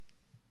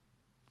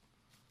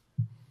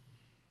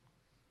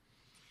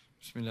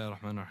بسم الله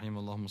الرحمن الرحيم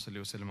اللهم صل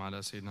وسلم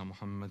على سيدنا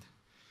محمد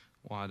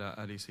وعلى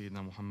آل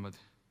سيدنا محمد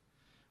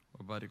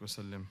وبارك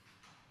وسلم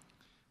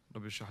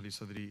رب اشرح لي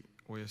صدري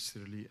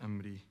ويسر لي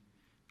أمري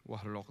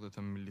واحلل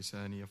عقدة من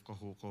لساني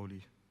يفقهوا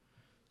قولي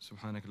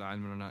سبحانك لا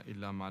علم لنا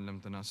إلا ما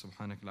علمتنا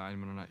سبحانك لا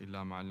علم لنا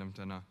إلا ما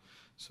علمتنا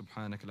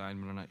سبحانك لا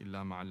علم لنا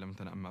إلا ما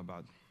علمتنا أما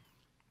بعد.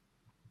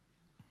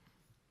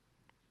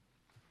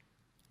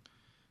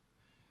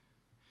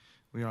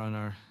 We are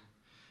on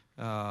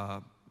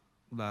our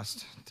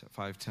last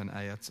 5-10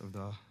 ayats of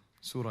the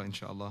surah,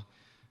 inshallah.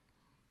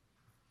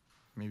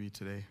 Maybe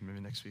today,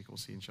 maybe next week, we'll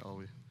see, inshallah.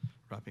 We're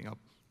wrapping up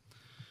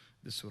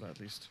this surah at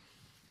least.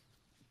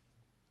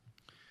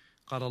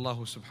 قال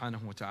الله سبحانه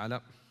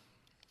وتعالى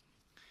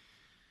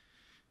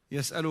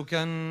يسألك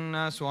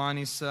الناس عن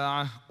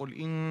الساعة قل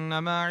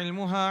إنما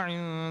علمها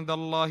عند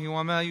الله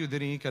وما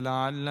يدريك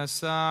لعل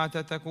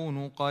الساعة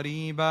تكون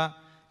قريبا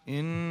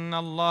إن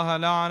الله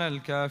لعن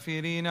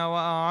الكافرين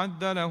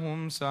وأعد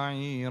لهم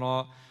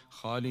سعيرا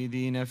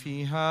خالدين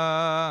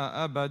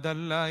فيها أبدا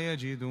لا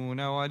يجدون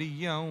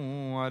وليا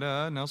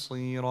ولا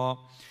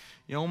نصيرا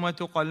يوم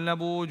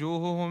تقلب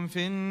وجوههم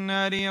في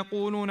النار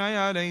يقولون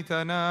يا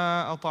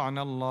ليتنا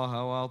أطعنا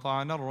الله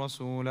وأطعنا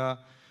الرسولا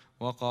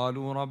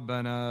وقالوا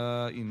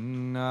ربنا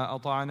إنا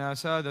أطعنا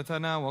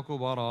سادتنا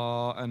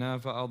وكبراءنا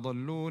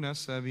فأضلونا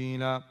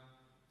السبيلا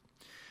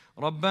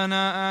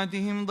ربنا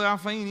آتهم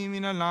ضعفين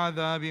من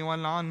العذاب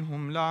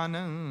والعنهم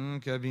لعنا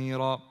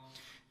كبيرا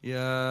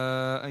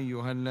يا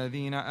أيها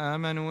الذين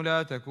آمنوا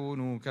لا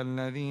تكونوا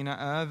كالذين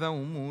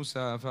آذوا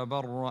موسى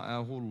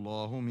فبرأه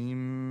الله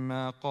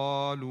مما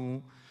قالوا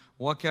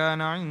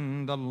وكان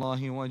عند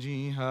الله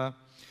وجيها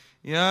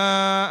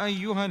يا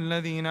أيها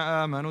الذين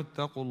آمنوا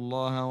اتقوا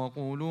الله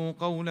وقولوا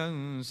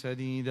قولا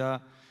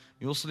سديدا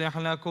يصلح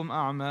لكم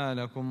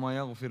أعمالكم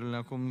ويغفر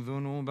لكم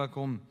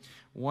ذنوبكم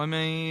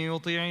ومن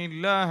يطع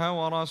الله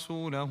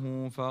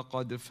ورسوله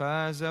فقد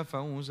فاز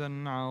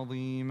فوزا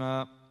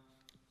عظيما.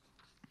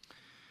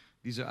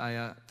 These are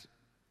ayat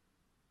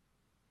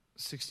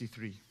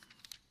 63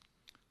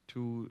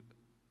 to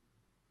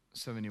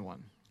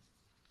 71,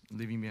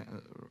 leaving me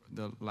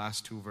the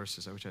last two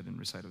verses which I didn't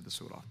recite of the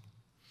surah.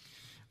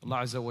 Allah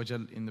Azza wa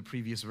Jal in the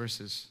previous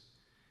verses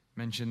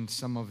mentioned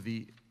some of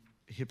the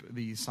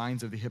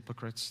signs of the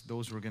hypocrites,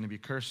 those who are going to be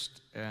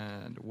cursed,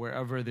 and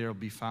wherever they'll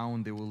be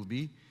found, they will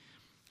be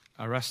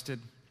arrested,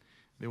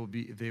 they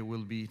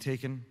will be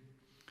taken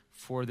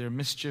for their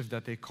mischief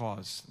that they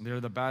cause. They're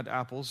the bad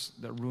apples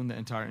that ruin the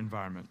entire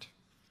environment.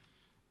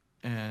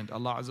 And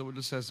Allah Azza wa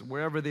Jalla says,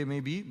 wherever they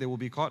may be, they will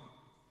be caught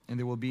and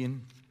they will be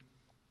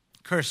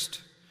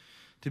cursed.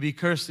 To be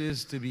cursed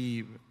is to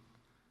be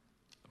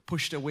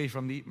pushed away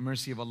from the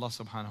mercy of Allah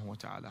subhanahu wa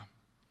ta'ala.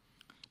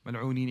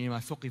 مَلْعُونِينَ إِمَا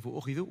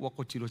ثُقِفُوا أُخِذُوا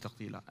وَقُتِلُوا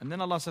تَقْتِيلًا. And then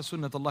Allah says,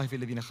 سُنَّةَ اللَّهِ فِي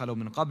الَّذِينَ خَلَوْا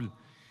مِنْ قَبْلِ.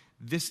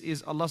 This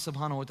is Allah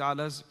subhanahu wa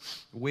ta'ala's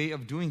way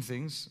of doing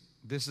things.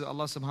 This is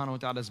Allah subhanahu wa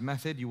ta'ala's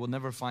method. You will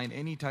never find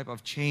any type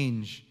of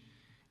change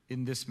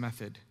in this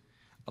method.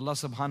 Allah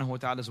subhanahu wa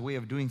ta'ala's way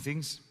of doing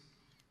things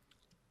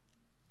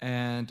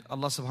and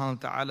Allah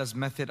subhanahu wa ta'ala's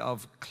method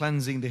of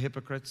cleansing the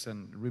hypocrites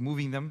and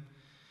removing them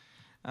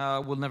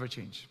will never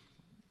change.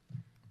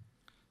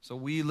 So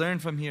we learn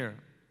from here,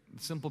 a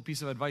simple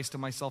piece of advice to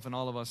myself and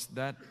all of us,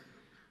 that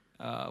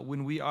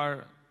when we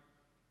are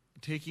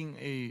taking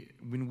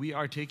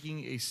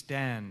a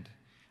stand,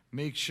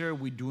 make sure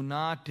we do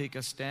not take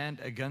a stand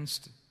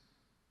against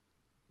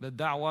the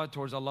da'wah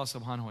towards Allah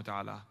subhanahu wa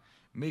ta'ala.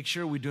 Make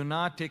sure we do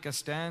not take a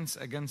stance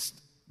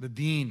against the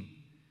deen.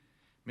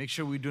 Make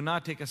sure we do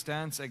not take a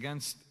stance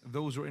against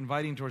those who are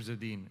inviting towards the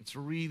deen. It's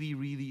really,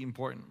 really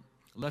important.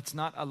 Let's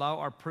not allow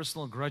our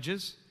personal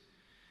grudges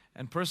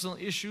and personal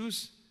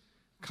issues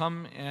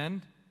come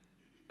and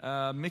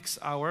mix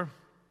our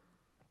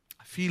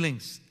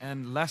feelings,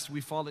 and lest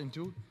we fall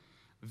into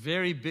a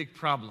very big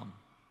problem.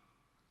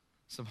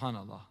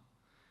 Subhanallah.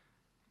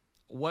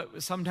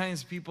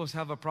 Sometimes people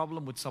have a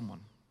problem with someone.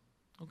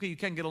 Okay, you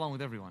can't get along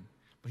with everyone,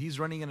 but he's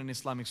running in an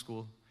Islamic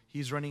school,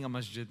 he's running a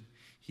masjid,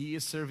 he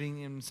is serving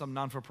in some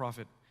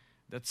non-for-profit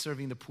that's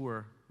serving the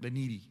poor, the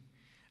needy.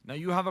 Now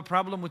you have a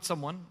problem with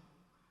someone,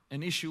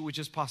 an issue which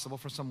is possible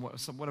for some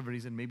whatever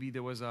reason. Maybe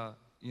there was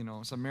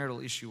some marital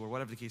issue or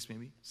whatever the case may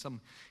be.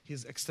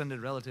 His extended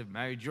relative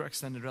married your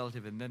extended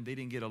relative and then they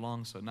didn't get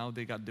along, so now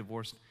they got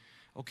divorced.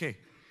 Okay,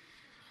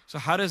 so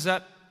how does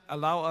that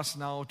allow us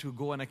now to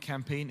go on a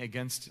campaign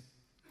against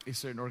a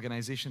certain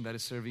organization that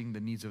is serving the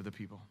needs of the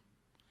people?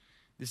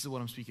 This is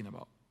what I'm speaking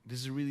about. This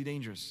is really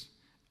dangerous.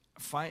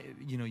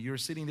 You're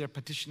sitting there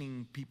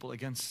petitioning people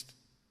against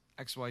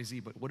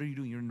XYZ, but what are you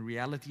doing? You're in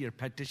reality, you're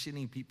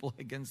petitioning people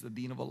against the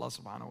deen of Allah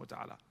subhanahu wa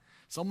ta'ala.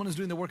 Someone is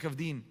doing the work of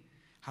deen.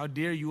 How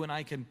dare you and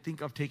I can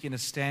think of taking a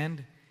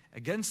stand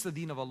against the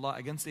deen of Allah,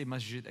 against a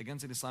masjid,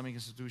 against an Islamic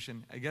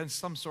institution, against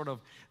some sort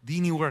of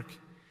deeni work,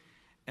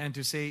 and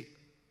to say,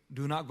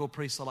 do not go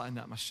pray salah in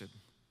that masjid.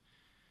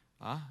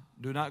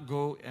 Do not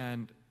go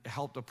and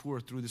help the poor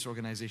through this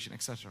organization,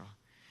 etc.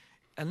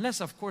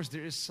 Unless, of course,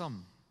 there is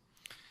some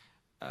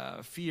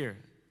fear,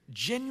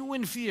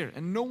 genuine fear,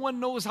 and no one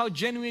knows how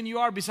genuine you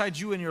are besides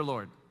you and your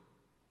Lord.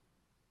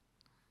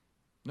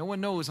 No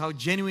one knows how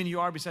genuine you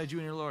are besides you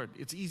and your Lord.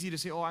 It's easy to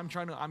say, oh, I'm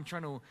trying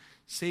to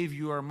save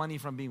your money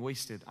from being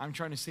wasted. I'm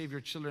trying to save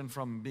your children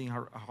from being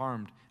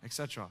harmed,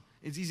 etc.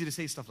 It's easy to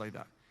say stuff like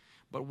that.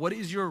 But what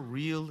is your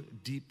real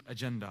deep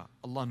agenda?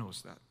 Allah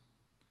knows that.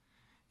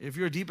 If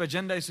your deep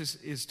agenda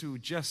is to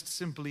just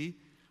simply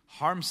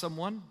harm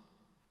someone,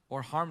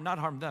 or not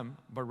harm them,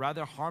 but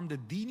rather harm the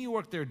deeni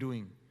work they're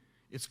doing,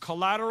 it's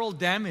collateral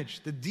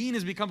damage. The deen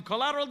has become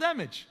collateral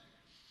damage.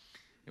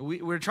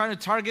 We're trying to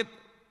target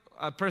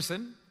a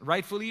person,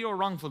 rightfully or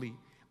wrongfully.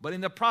 But in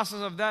the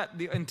process of that,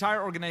 the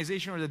entire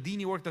organization or the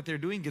deeni work that they're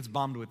doing gets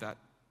bombed with that.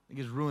 It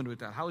gets ruined with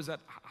that.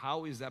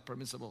 How is that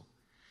permissible?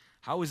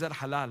 How is that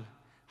halal?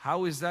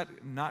 How is that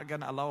not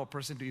going to allow a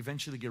person to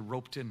eventually get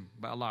roped in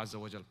by Allah Azza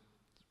wa Jal?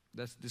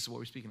 This is what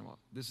we're speaking about.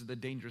 This is the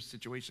dangerous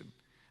situation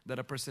that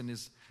a person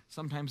is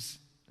sometimes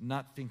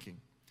not thinking.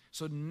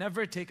 So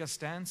never take a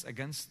stance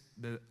against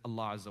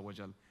Allah Azza wa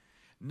Jal.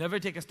 Never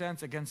take a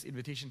stance against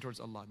invitation towards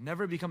Allah.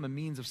 Never become a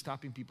means of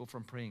stopping people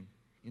from praying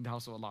in the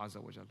house of Allah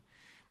Azza wa Jal.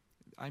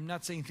 I'm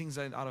not saying things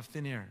out of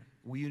thin air.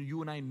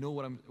 You and I know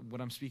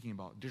what I'm speaking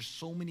about. There's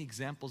so many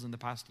examples in the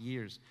past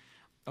years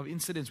of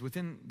incidents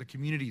within the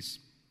communities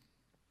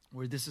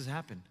where this has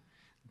happened.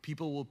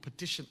 People will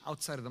petition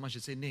outside of the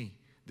masjid, say, nay,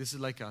 this is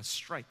like a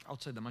strike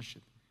outside the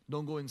masjid.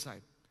 Don't go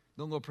inside.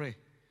 Don't go pray.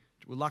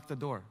 We'll lock the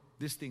door.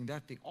 This thing,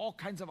 that thing. All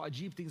kinds of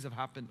ajib things have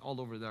happened all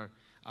over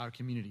our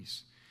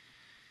communities.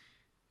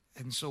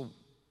 And so,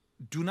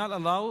 do not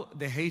allow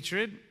the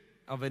hatred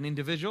of an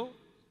individual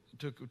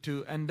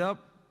to end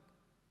up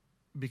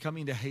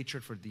becoming the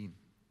hatred for deen.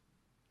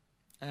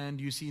 And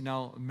you see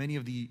now many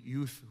of the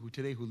youth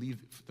who leave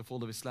the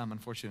fold of Islam,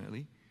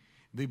 unfortunately,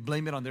 they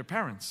blame it on their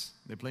parents.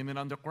 They blame it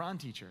on their Quran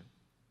teacher.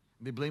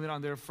 They blame it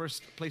on their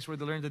first place where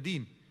they learned the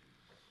deen.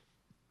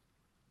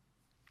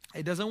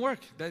 It doesn't work.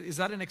 Is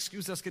that an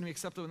excuse that's going to be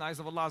acceptable in the eyes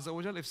of Allah Azza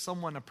wa Jal? If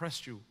someone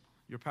oppressed you,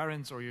 your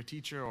parents or your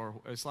teacher or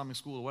Islamic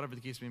school or whatever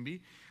the case may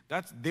be,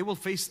 they will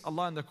face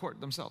Allah in the court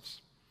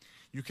themselves.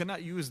 You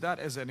cannot use that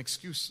as an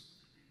excuse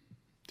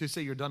to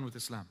say you're done with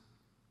Islam.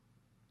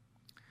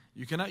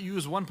 You cannot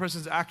use one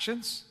person's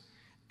actions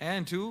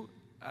and to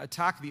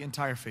attack the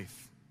entire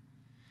faith.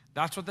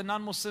 That's what the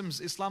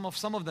non-Muslims, some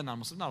of the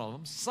non-Muslims, not all of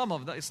them, some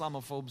of the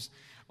Islamophobes,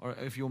 or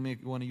if you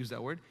want to use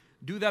that word,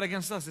 do that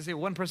against us. They say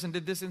one person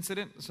did this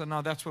incident, so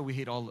now that's why we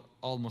hate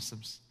all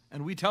Muslims.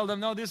 And we tell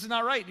them, no, this is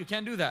not right, you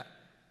can't do that.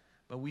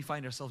 But we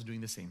find ourselves doing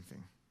the same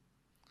thing.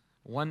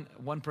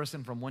 One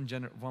person from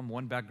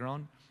one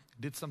background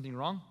did something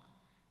wrong,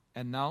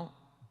 and now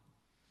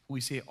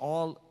we say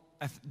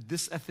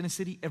this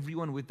ethnicity,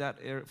 everyone with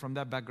from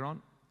that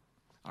background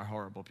are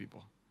horrible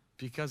people.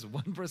 Because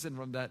one person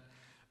from that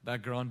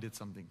background did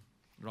something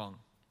wrong.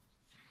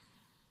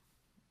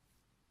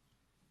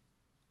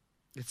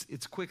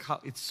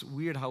 It's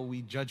weird how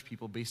we judge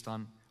people based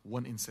on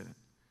one incident,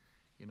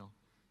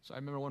 So I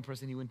remember one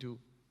person, he went to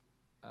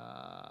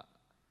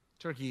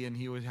Turkey and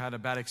he had a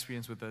bad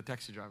experience with a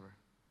taxi driver.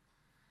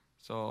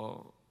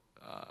 So,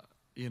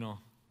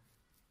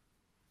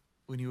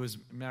 when he was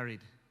married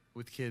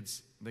with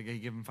kids, the guy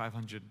gave him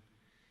 500,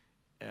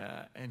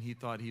 and he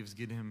thought he was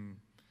getting him,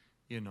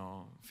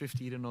 50.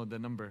 He didn't know the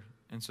number,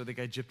 and so the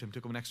guy gypped him,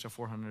 took him an extra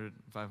 400,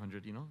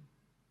 500,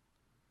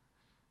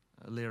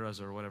 liras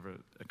or whatever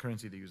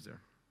currency they use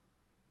there.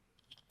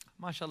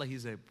 MashaAllah,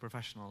 he's a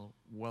professional,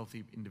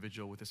 wealthy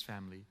individual with his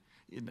family.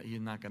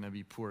 You're not going to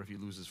be poor if he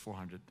loses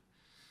 400,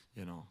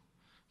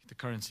 the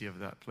currency of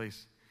that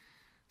place.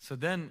 So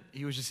then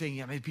he was just saying,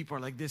 yeah, maybe people are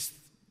like this.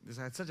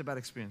 I had such a bad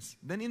experience.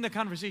 Then in the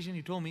conversation,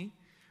 he told me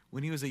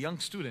when he was a young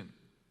student,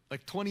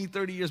 like 20,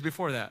 30 years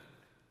before that,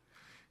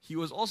 he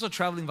was also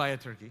traveling via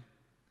Turkey.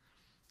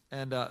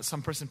 And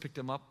some person picked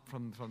him up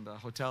from the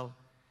hotel.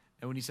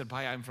 And when he said,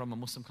 "Bhai, I'm from a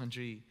Muslim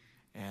country,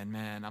 and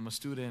man, I'm a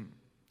student.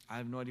 I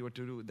have no idea what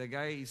to do." The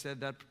guy, he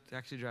said, that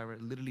taxi driver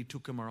literally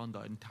took him around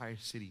the entire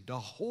city. The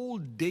whole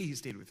day he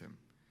stayed with him.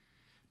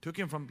 Took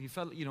him he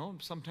felt,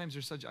 sometimes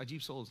there's such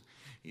ajib souls.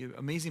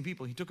 Amazing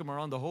people. He took him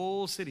around the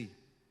whole city.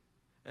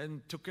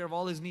 And took care of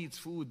all his needs,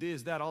 food,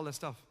 this, that, all that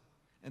stuff.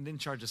 And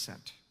didn't charge a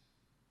cent.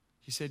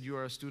 He said, you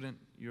are a student,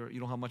 you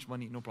don't have much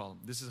money, no problem.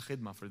 This is a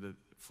khidmah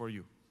for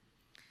you.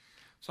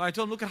 So I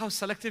told him, look at how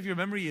selective your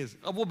memory is.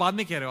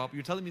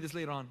 You're telling me this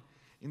later on.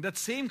 In that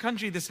same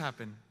country, this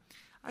happened.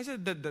 I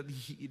said,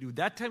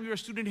 that time you were a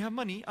student, you have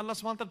money. Allah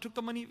subhanahu wa ta'ala took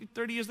the money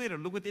 30 years later.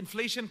 Look, with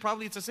inflation,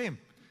 probably it's the same.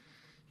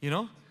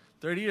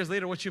 30 years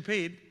later, what you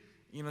paid,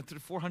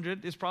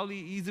 400 is probably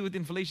easy with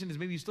inflation, is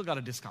maybe you still got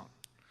a discount.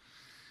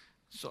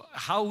 So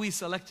how we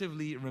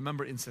selectively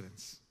remember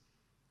incidents.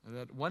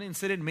 That one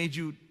incident made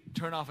you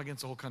turn off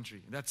against the whole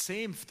country. That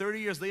same 30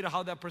 years later,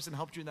 how that person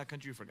helped you in that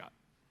country, you forgot.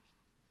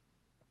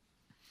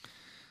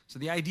 So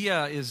the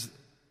idea is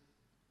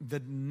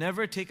that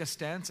never take a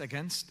stance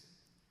against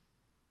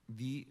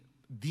the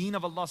deen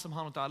of Allah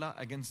subhanahu wa ta'ala,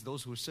 against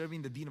those who are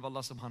serving the deen of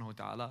Allah subhanahu wa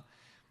ta'ala,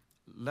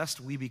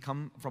 lest we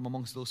become from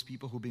amongst those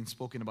people who've been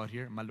spoken about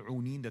here,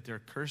 mal'ooneen, that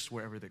they're cursed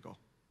wherever they go.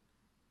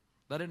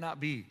 Let it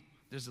not be.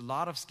 There's a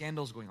lot of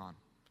scandals going on.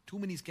 Too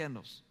many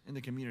scandals in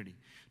the community.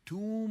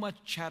 Too much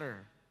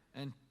chatter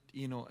and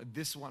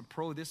this one,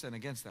 pro this and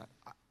against that.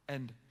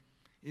 And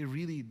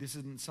this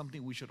isn't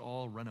something we should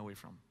all run away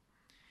from.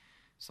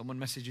 Someone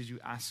messages you,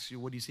 asks you,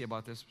 what do you say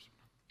about this?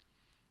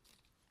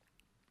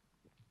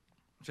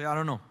 Say, I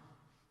don't know.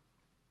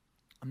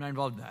 I'm not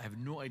involved in that. I have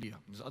no idea.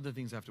 There's other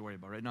things I have to worry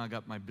about. Right now I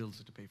got my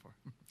bills to pay for.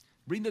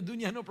 Bring the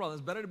dunya, no problem.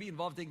 It's better to be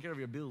involved taking care of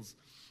your bills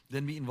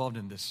than be involved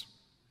in this.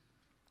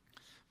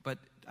 But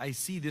I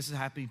see this is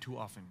happening too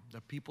often.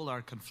 That people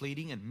are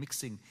conflating and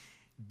mixing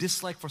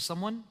dislike for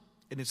someone,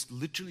 and it's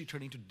literally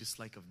turning to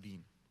dislike of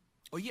deen.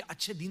 Oh yeah,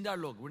 achhe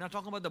deendar log. We're not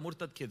talking about the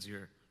murtad kids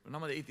here. We're not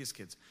about the atheist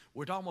kids.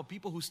 We're talking about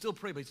people who still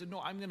pray, but he said, no,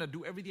 I'm going to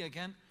do everything I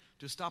can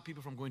to stop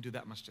people from going to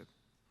that masjid.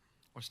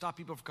 Or stop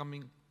people from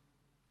coming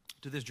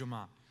to this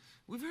Jummah.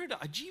 We've heard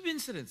ajib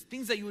incidents,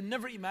 things that you would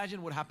never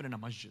imagine would happen in a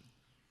masjid.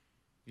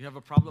 You have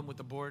a problem with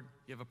the board,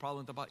 you have a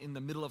problem with in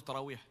the middle of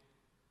Taraweeh.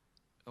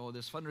 Oh,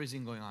 there's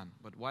fundraising going on.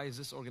 But why is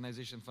this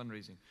organization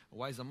fundraising?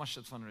 Why is the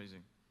masjid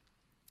fundraising?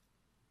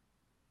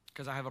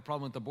 Because I have a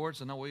problem with the board,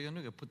 so now what are you going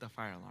to do? Put the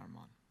fire alarm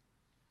on.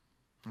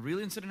 A real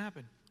incident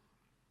happened.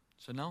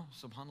 So now,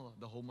 subhanAllah,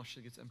 the whole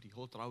masjid gets empty,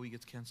 whole Taraweeh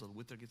gets cancelled,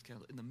 witr gets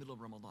cancelled in the middle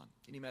of Ramadan.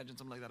 Can you imagine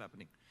something like that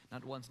happening?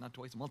 Not once, not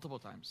twice, multiple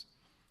times.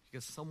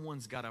 Because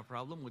someone's got a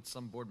problem with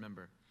some board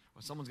member,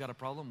 or someone's got a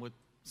problem with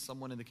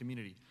someone in the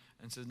community,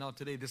 and says, now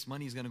today this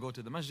money is going to go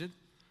to the masjid.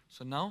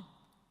 So now,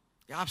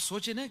 aap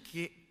soche na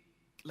ki,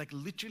 like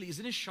literally,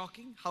 isn't it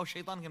shocking how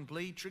shaitan can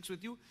play tricks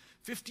with you?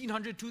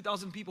 1,500,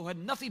 2,000 people who had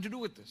nothing to do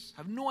with this,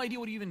 have no idea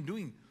what you're even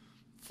doing.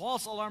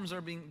 False alarms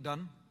are being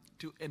done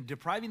and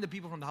depriving the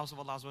people from the house of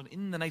Allah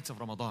in the nights of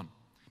Ramadan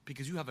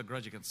because you have a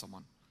grudge against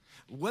someone.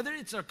 Whether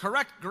it's a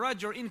correct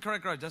grudge or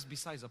incorrect grudge, that's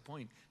besides the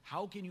point.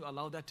 How can you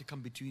allow that to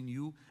come between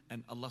you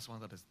and Allah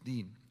subhanahu wa ta'ala's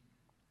deen?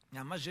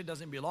 Now, masjid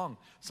doesn't belong.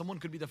 Someone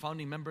could be the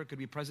founding member, could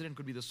be president,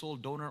 could be the sole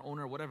donor,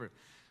 owner, whatever.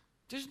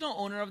 There's no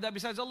owner of that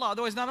besides Allah,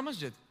 otherwise not a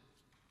masjid.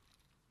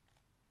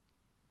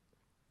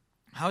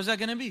 How is that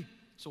going to be?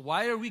 So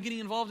why are we getting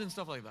involved in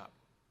stuff like that?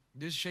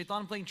 This is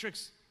shaitan playing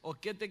tricks.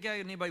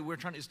 We're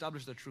trying to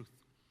establish the truth.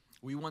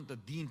 We want the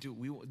deen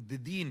the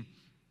deen.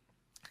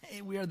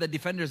 Hey, we are the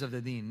defenders of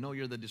the deen. No,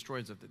 you're the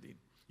destroyers of the deen.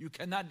 You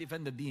cannot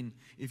defend the deen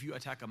if you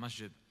attack a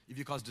masjid, if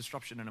you cause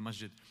disruption in a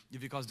masjid,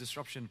 if you cause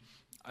disruption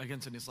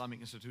against an Islamic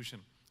institution.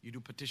 You do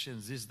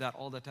petitions, this, that,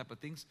 all that type of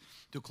things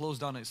to close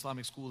down an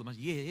Islamic school.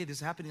 Yeah, this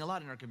is happening a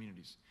lot in our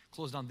communities.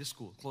 Close down this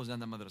school, close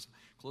down that madrasa,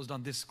 close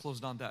down this, close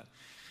down that.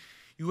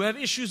 You have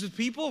issues with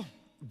people,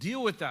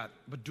 deal with that,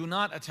 but do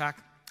not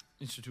attack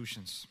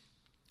institutions.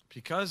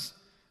 Because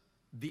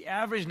the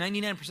average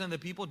 99% of the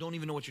people don't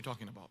even know what you're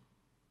talking about.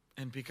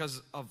 And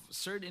because of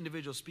certain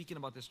individuals speaking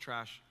about this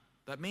trash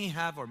that may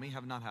have or may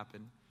have not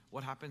happened,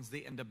 what happens?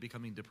 They end up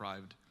becoming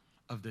deprived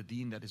of the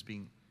deen that is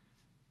being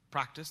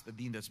practiced, the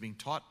deen that's being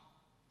taught.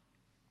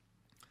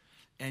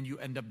 And you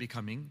end up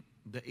becoming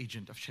the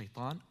agent of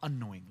shaitan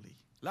unknowingly.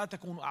 لا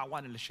تكونوا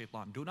أعوانا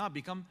للشيطان. Do not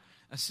become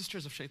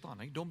assisters of shaitan.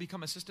 Right? Don't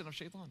become assistant of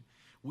shaitan.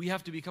 We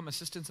have to become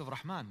assistants of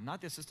Rahman,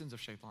 not the assistants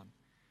of shaitan.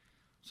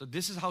 So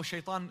this is how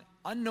shaitan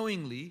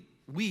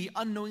we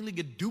unknowingly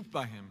get duped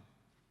by him.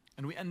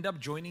 And we end up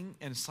joining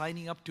and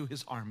signing up to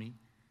his army,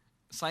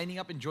 signing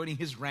up and joining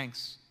his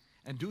ranks,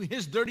 and doing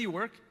his dirty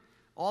work,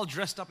 all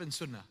dressed up in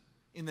sunnah,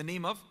 in the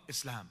name of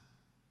Islam.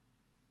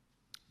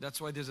 That's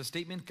why there's a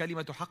statement,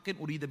 كَلِمَةُ حَقٍّ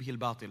أُرِيدَ بِهِ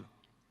الْبَاطِلِ,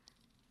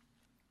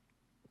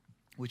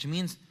 which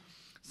means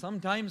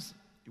sometimes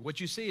what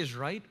you say is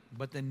right,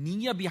 but the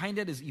niyyah behind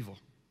it is evil.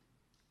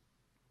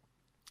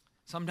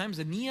 Sometimes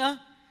the niyyah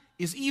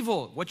is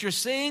evil. What you're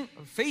saying,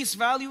 face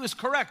value is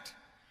correct.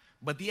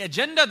 But the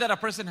agenda that a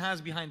person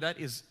has behind that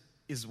is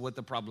what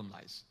the problem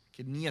lies.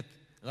 कि नियत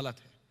गलत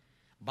है.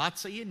 बात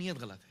सही है, नियत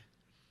गलत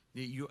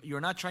है.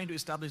 You're not trying to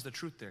establish the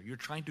truth there. You're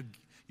trying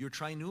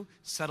to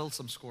settle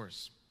some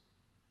scores.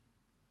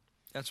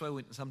 That's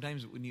why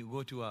sometimes when you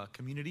go to a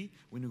community,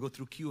 when you go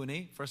through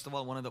Q&A, first of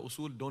all, one of the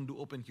usul, don't do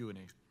open Q&A.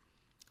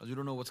 Because you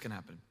don't know what's going to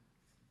happen.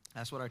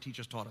 That's what our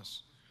teachers taught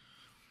us.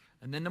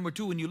 And then number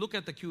two, when you look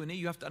at the Q&A,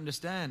 you have to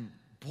understand,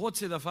 bahut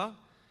se dafa,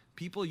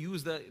 people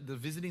use the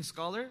visiting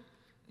scholar,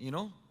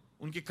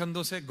 unke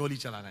kandon se goli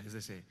chalana, as they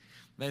say.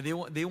 They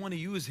want to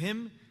use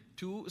him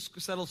to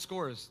settle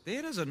scores.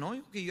 There is a no.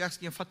 Okay, you're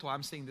asking a fatwa,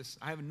 I'm saying this.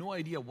 I have no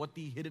idea what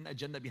the hidden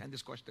agenda behind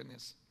this question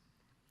is.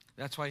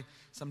 That's why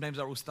sometimes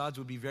our ustads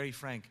would be very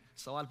frank.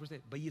 Sawal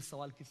puchte, bhai ye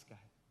sawal kiska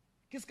hai?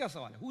 Kiska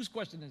sawal hai? Whose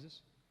question is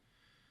this?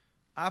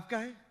 Aapka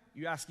hai?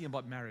 You're asking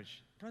about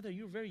marriage. Brother,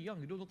 you're very young.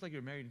 You don't look like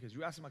you're married because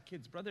you're asking about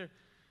kids. Brother,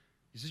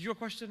 is this your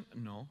question?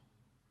 No.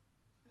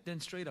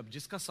 Then straight up,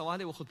 jiska sawal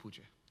hai wo khud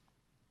pooche.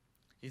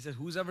 He says,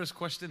 whoever's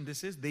question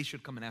this is, they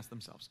should come and ask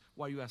themselves.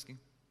 Why are you asking?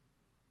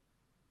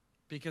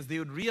 Because they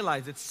would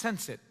realize,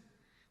 sense it,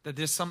 that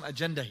there's some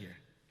agenda here.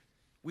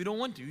 We don't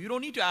want to. You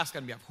don't need to ask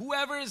on behalf.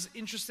 Whoever is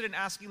interested in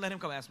asking, let him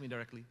come ask me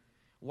directly.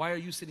 Why are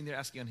you sitting there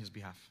asking on his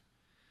behalf?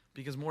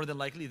 Because more than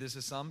likely, this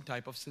is some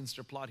type of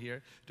sinister plot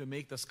here to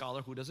make the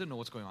scholar who doesn't know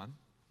what's going on,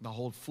 the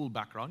whole full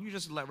background, you're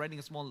just writing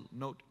a small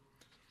note,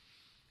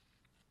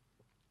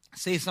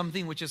 say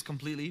something which is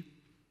completely,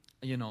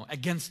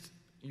 against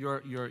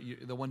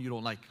the one you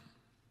don't like.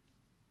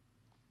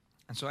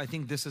 And so I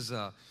think this is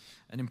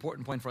an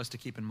important point for us to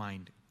keep in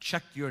mind.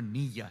 Check your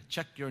niyyah.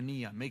 Check your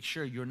niyyah. Make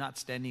sure you're not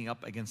standing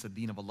up against the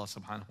deen of Allah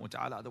subhanahu wa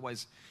ta'ala.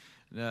 Otherwise,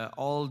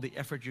 all the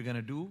effort you're going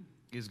to do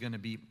is going to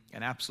be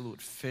an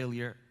absolute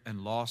failure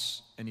and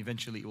loss, and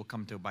eventually it will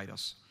come to bite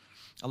us.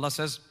 Allah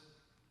says,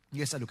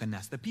 يَسْأَلُكَ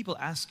النَّاسِ. The people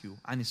ask you,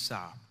 عَنِ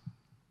السَّاعَةِ.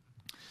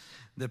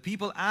 The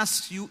people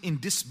ask you in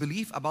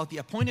disbelief about the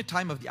appointed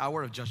time of the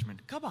hour of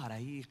judgment. Kab aa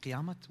rahi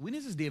qiyamah? When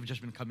is this day of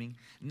judgment coming?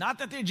 Not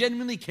that they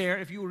genuinely care.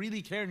 If you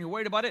really care and you're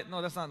worried about it,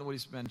 no, that's not what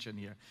he's mentioned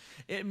here.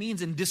 It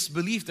means in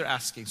disbelief they're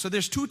asking. So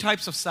there's two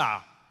types of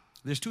sa'ah.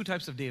 There's two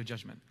types of day of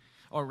judgment.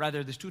 Or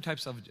rather, there's two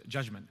types of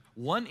judgment.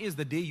 One is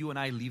the day you and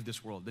I leave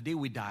this world, the day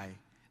we die.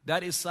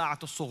 That is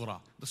sa'atul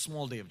sughra, the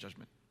small day of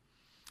judgment.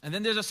 And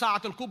then there's a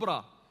sa'atul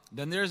kubra.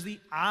 Then there's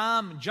the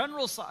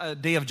general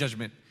day of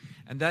judgment.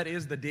 And that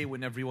is the day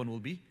when everyone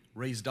will be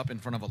raised up in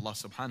front of Allah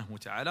subhanahu wa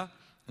ta'ala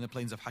in the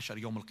plains of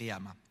Hashar, Yawm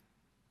al-Qiyamah.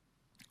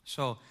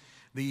 So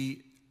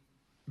the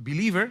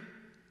believer,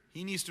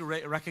 he needs to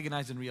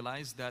recognize and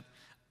realize that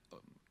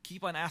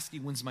keep on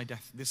asking, when's my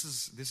death? This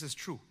is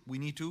true. We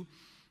need to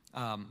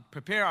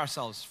prepare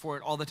ourselves for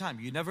it all the time.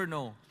 You never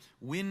know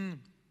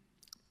when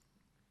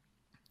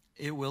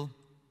it will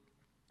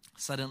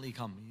suddenly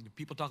come.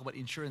 People talk about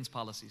insurance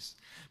policies.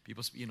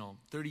 People,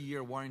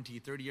 30-year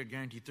warranty, 30-year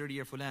guarantee,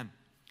 30-year fulan.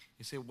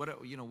 You say,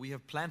 we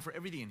have planned for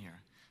everything in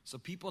here. So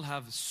people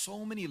have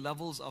so many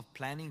levels of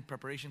planning,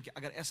 preparation.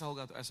 I got aisa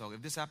hoga to aisa hoga.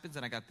 If this happens,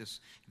 then I got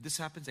this. If this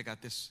happens, I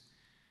got this.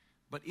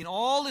 But in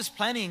all this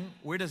planning,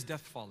 where does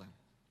death fall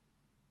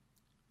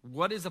in?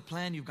 What is the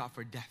plan you've got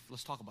for death?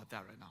 Let's talk about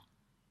that right now.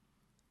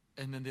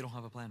 And then they don't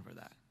have a plan for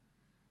that.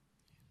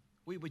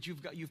 Wait, but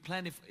you've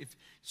planned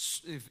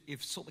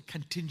if so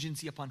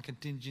contingency upon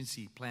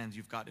contingency plans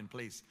you've got in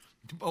place.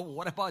 But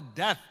what about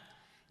death?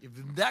 If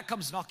that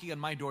comes knocking on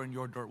my door and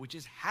your door, which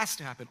has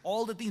to happen,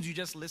 all the things you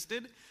just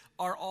listed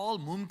are all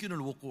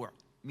mumkinul wuqu',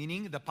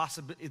 meaning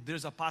if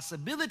there's a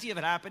possibility of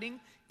it happening,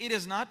 it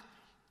is not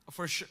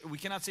for sure. We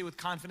cannot say with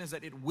confidence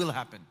that it will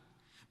happen.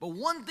 But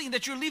one thing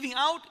that you're leaving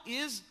out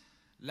is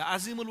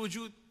la'azimul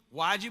wujud,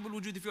 wajibul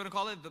wujud, if you want to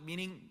call it,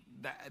 meaning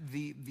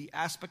the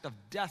aspect of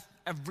death.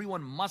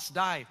 Everyone must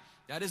die.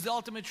 That is the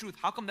ultimate truth.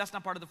 How come that's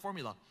not part of the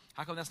formula?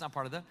 How come that's not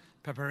part of the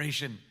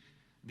preparation,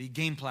 the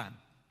game plan?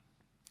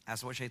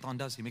 That's what shaitan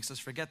does. He makes us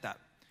forget that.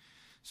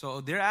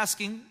 So they're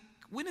asking,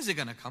 when is it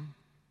going to come?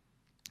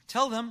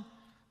 Tell them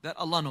that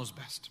Allah knows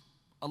best.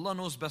 Allah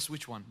knows best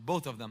which one?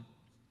 Both of them.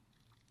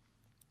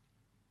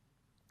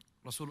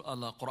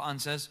 Allah,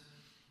 Quran says,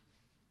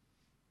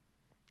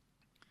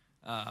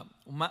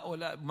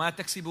 ما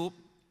تكسب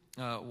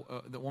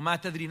وما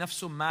تدري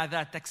نفس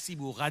ماذا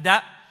تكسب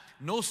غدا.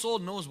 No soul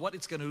knows what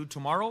it's going to do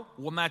tomorrow.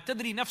 وما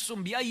تدري نفس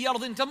بأي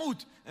أرض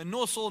تموت. And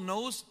no soul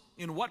knows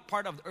in what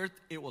part of the earth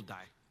it will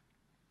die.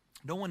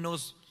 No one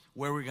knows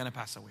where we're going to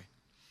pass away.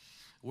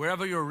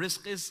 Wherever your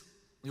risk is,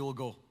 you will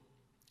go.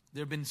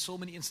 There have been so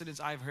many incidents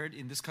I've heard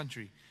in this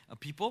country of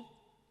people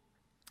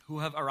who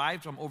have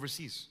arrived from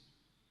overseas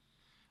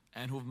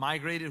and who've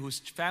migrated, whose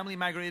family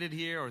migrated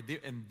here,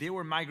 and they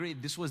were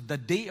migrated. This was the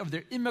day of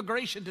their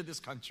immigration to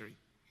this country.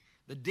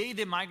 The day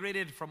they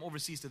migrated from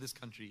overseas to this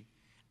country,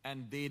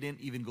 and they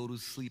didn't even go to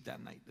sleep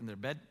that night in their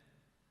bed.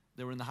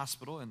 They were in the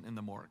hospital and in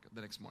the morgue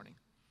the next morning.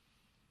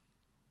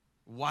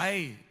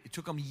 Why? It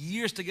took them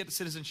years to get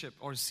citizenship,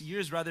 or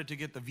years rather to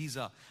get the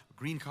visa,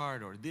 green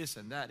card, or this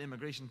and that,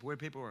 immigration,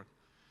 paperwork.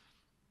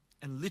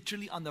 And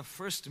literally on the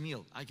first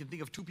meal, I can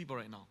think of two people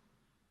right now.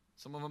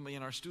 Some of them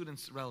our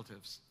students'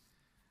 relatives.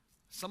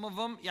 Some of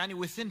them,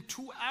 within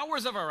 2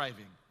 hours of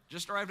arriving,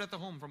 just arrived at the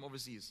home from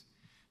overseas.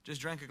 Just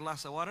drank a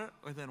glass of water,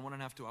 within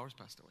 1.5 2 hours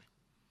passed away.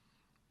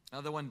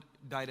 Another one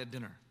died at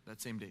dinner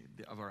that same day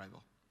of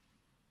arrival.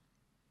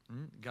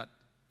 Got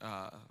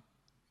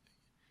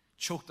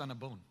choked on a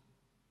bone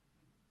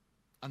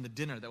on the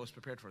dinner that was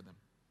prepared for them.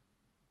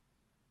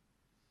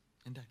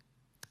 And died.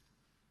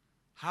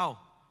 How?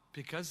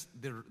 Because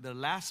the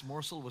last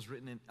morsel was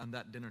written on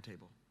that dinner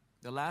table.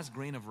 The last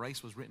grain of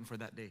rice was written for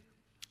that day.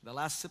 The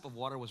last sip of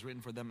water was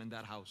written for them in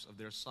that house of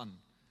their son.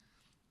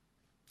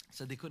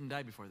 Said they couldn't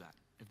die before that.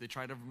 If they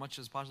tried as much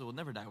as possible, they would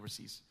never die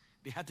overseas.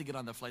 They had to get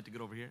on the flight to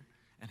get over here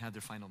and have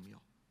their final meal.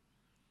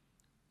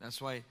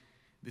 That's why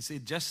they say,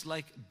 just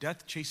like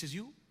death chases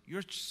you,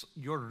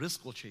 your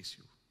risk will chase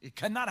you. It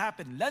cannot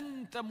happen.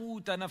 لَن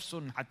تَمُوتَ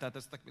نَفْسٌ حَتَّى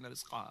تَسْتَكْمِلَ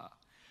رِزْقَهَا.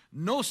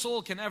 No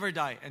soul can ever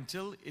die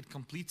until it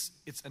completes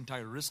its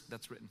entire risk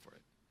that's written for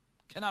it.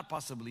 Cannot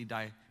possibly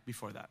die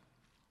before that.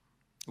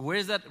 Where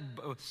is that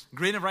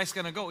grain of rice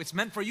going to go? It's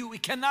meant for you.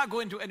 It cannot go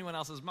into anyone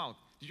else's mouth.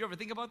 Did you ever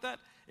think about that?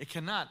 It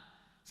cannot.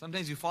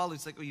 Sometimes you fall,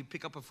 it's like you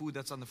pick up a food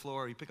that's on the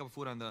floor, or you pick up a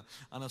food on a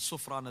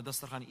sufra, on a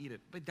dastarkhan, eat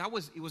it. But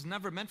it was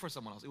never meant for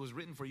someone else. It was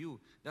written for you.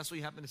 That's why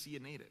you happen to see it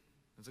and ate it.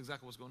 That's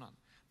exactly what's going on.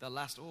 The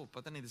last,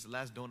 patani, this is the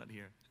last donut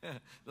here.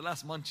 The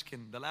last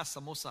munchkin, the last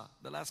samosa,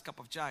 the last cup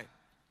of chai.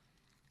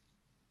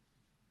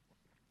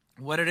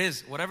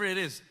 Whatever it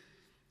is,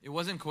 it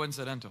wasn't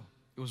coincidental.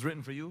 It was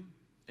written for you,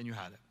 and you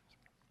had it.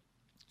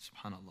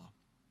 Subhanallah.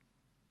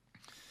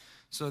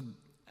 So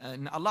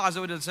Allah Azza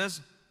wa Jalla says,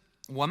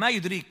 وَمَا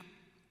يُدْرِيكَ.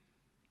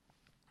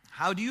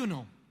 How do you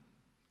know?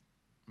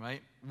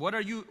 Right? What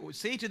are you,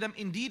 say to them,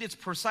 indeed its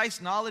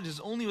precise knowledge is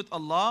only with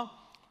Allah,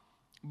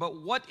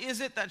 but what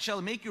is it that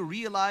shall make you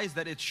realize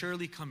that it's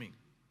surely coming?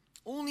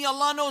 Only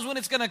Allah knows when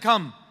it's going to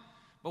come.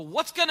 But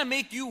what's going to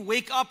make you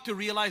wake up to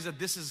realize that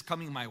this is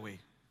coming my way?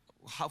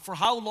 For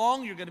how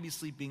long you're going to be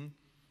sleeping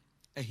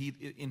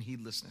in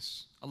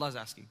heedlessness? Allah is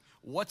asking,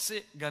 what's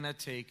it going to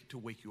take to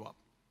wake you up?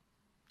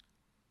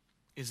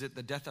 Is it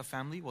the death of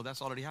family? Well,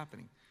 that's already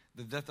happening.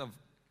 The death of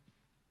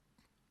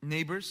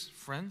neighbors,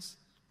 friends,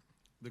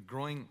 the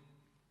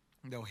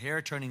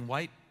hair turning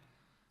white,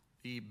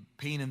 the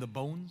pain in the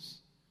bones.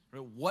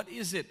 Right? What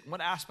is it?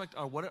 What aspect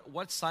or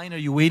what sign are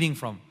you waiting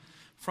from?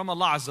 From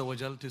Allah Azza wa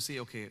Jal to say,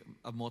 okay,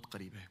 ab maut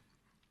qareeb hai.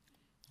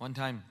 One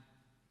time,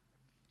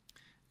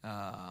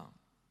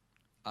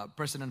 a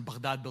person in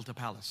Baghdad built a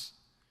palace.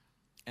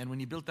 And when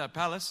he built that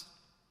palace,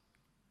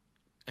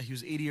 he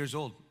was 80 years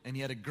old. And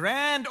he had a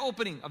grand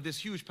opening of this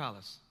huge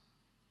palace.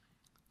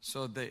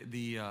 So the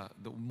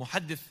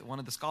muhaddith, one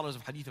of the scholars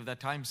of hadith of that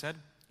time said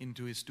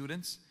into his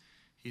students,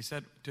 he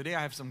said, today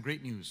I have some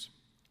great news.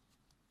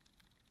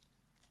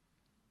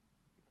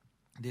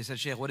 They said,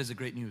 Shaykh, what is the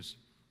great news?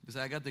 He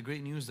said, I got the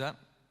great news that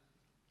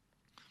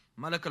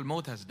Malak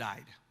al-Maut has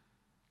died.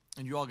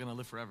 And you're all going to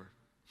live forever.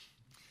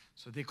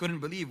 So they couldn't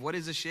believe, what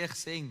is the Shaykh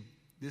saying?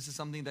 This is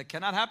something that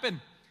cannot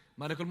happen.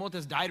 Malak al-Maut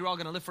has died, we're all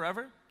going to live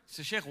forever? He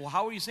said, Shaykh, well,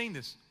 how are you saying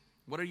this?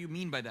 What do you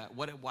mean by that?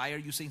 Why are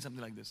you saying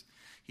something like this?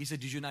 He said,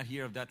 did you not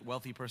hear of that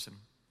wealthy person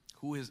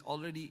who is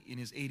already in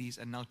his 80s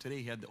and now today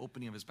he had the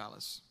opening of his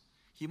palace?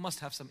 He must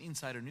have some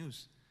insider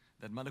news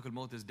that Malak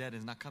al-Maut is dead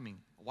and is not coming.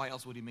 Why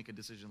else would he make a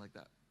decision like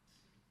that?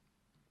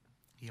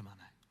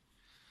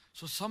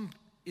 So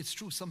it's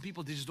true, some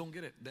people, they just don't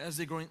get it. As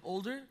they're growing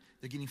older,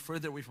 they're getting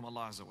further away from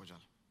Allah Azza wa Jal.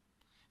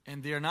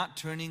 And they're not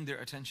turning their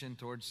attention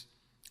towards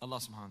Allah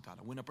subhanahu wa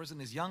ta'ala. When a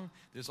person is young,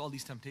 there's all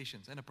these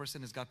temptations. And a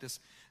person has got this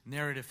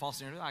narrative,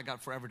 false narrative, I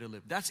got forever to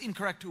live. That's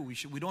incorrect too.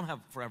 We don't have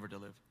forever to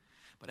live.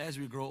 But as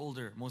we grow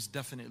older, most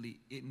definitely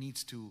it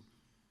needs to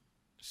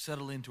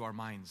settle into our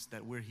minds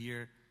that we're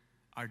here,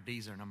 our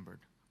days are numbered.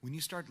 When you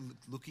start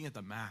looking at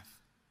the math,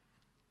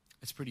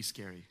 it's pretty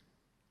scary.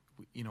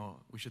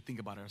 We should think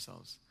about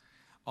ourselves.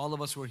 All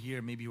of us who are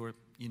here, maybe who are,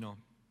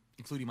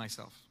 including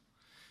myself,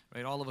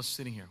 right? All of us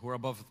sitting here who are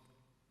above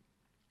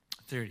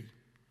 30,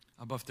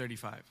 above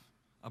 35,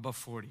 above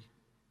 40.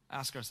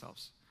 Ask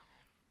ourselves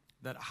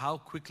that how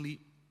quickly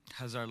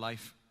has our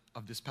life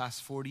of this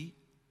past 40,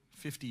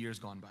 50 years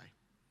gone by,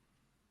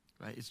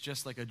 right? It's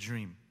just like a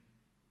dream.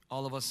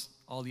 All of us,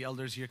 all the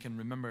elders here can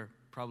remember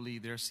probably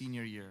their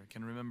senior year,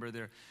 can remember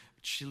their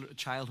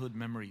childhood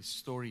memories,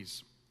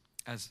 stories,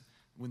 as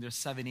when they're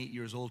 7, 8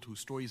 years old, to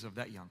stories of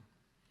that young.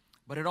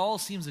 But it all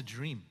seems a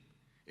dream.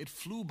 It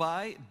flew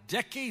by,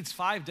 decades,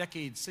 5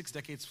 decades, 6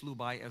 decades flew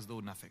by as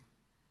though nothing.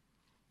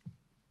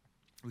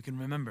 We can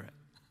remember it.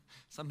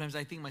 Sometimes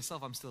I think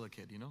myself, I'm still a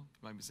kid, You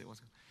might be saying,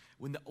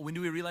 when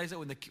do we realize that?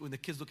 When the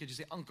kids look at you,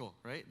 say, uncle,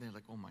 right? They're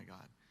like, oh my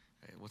God,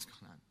 hey, what's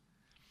going on?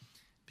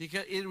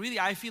 Because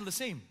I feel the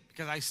same.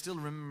 Because I still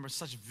remember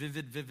such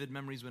vivid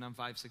memories when I'm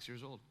 5, 6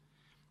 years old.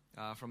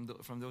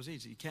 From those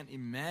ages. You can't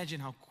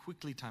imagine how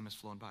quickly time has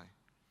flown by.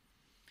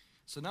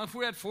 So now if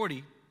we're at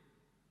 40,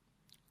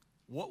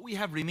 what we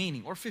have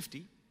remaining, or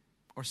 50,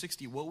 or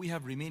 60, what we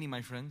have remaining,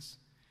 my friends,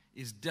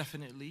 is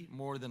definitely,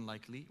 more than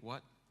likely,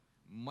 what?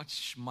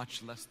 Much,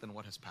 much less than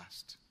what has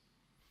passed.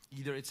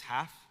 Either it's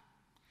half,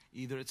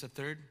 either it's a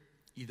third,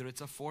 either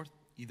it's a fourth,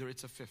 either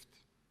it's a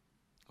fifth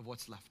of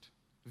what's left.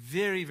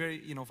 Very, very,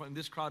 from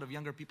this crowd of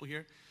younger people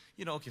here,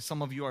 okay,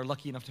 some of you are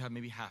lucky enough to have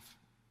maybe half.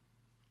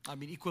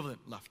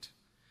 Equivalent left.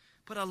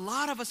 But a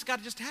lot of us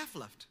got just half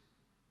left.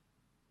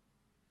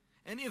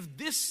 And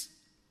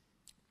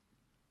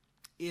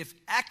if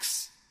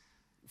X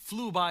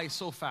flew by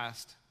so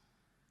fast,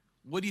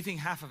 what do you think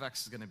half of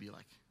X is going to be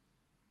like?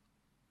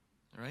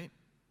 All right?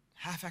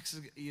 Half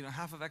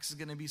of X is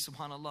going to be,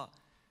 subhanAllah,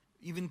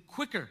 even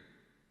quicker.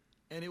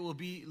 And it will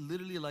be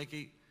literally like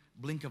a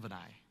blink of an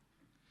eye.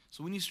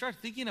 So when you start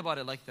thinking about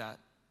it like that,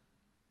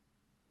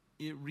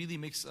 it really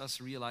makes us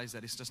realize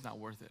that it's just not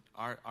worth it.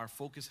 Our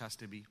focus has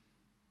to be,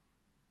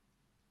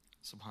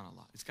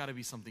 subhanAllah, it's got to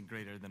be something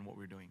greater than what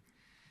we're doing.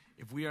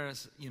 If we are,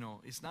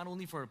 it's not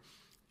only for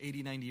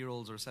 80,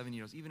 90-year-olds or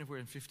 70-year-olds, even if we're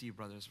in 50,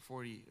 brothers,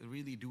 40,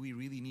 do we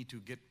really need to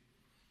get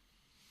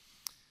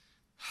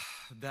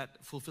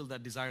fulfill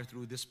that desire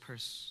through this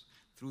purse,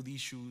 through these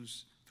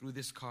shoes, through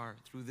this car,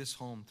 through this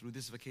home, through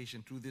this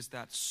vacation, through this,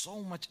 that?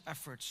 So much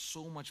effort,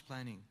 so much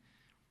planning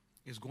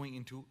is going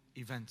into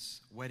events,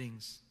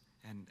 weddings,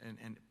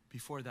 and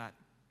before that,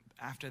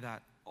 after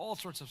that, all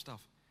sorts of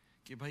stuff.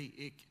 Let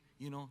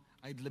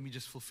me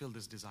just fulfill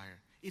this desire.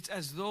 It's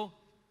as though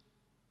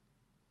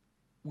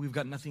we've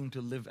got nothing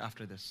to live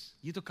after this.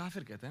 Ye to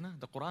kafir kehte hai na?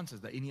 The Quran says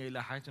that inhiya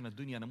illa hayatuna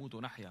dunya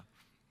namutu wa nahya.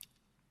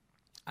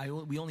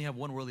 We only have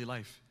one worldly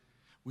life.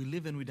 We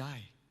live and we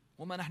die.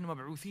 وَمَا نَحْنُ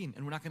مَبْعُوثِينَ.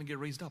 And we're not going to get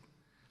raised up.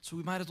 So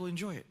we might as well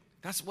enjoy it.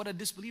 That's what a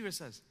disbeliever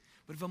says.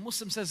 But if a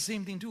Muslim says the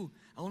same thing too,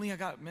 I only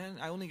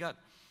got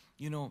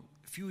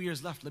a few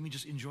years left, let me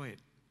just enjoy it.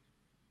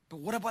 But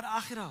what about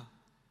akhirah?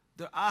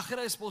 The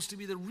akhirah is supposed to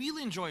be the real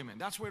enjoyment.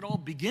 That's where it all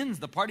begins.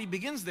 The party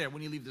begins there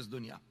when you leave this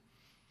dunya.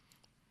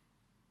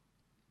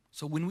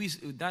 So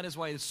that is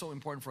why it's so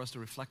important for us to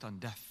reflect on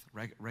death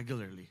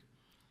regularly,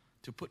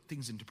 to put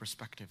things into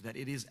perspective, that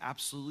it is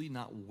absolutely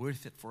not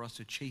worth it for us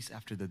to chase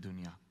after the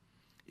dunya.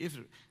 If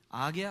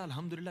agya,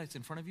 alhamdulillah, it's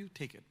in front of you,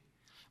 take it.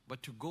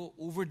 But to go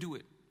overdo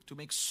it, to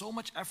make so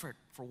much effort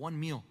for one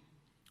meal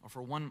or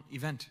for one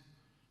event,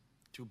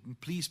 to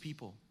please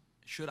people,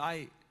 should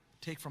I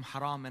take from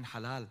haram and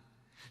halal?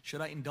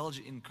 Should I indulge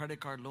in credit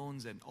card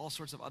loans and all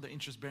sorts of other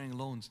interest-bearing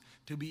loans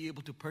to be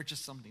able to purchase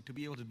something, to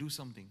be able to do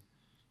something?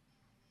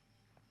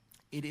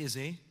 It is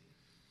a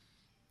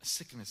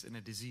sickness and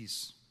a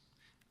disease.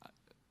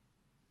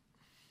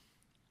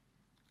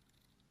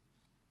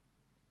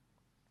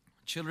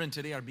 Children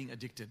today are being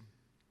addicted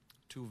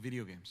to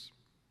video games,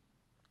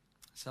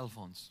 cell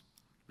phones.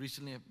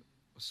 Recently, it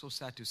was so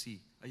sad to see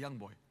a young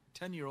boy,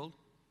 10-year-old,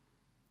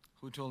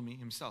 who told me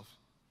himself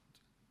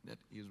that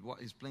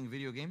he's playing a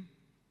video game,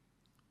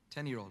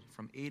 10-year-old,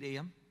 from 8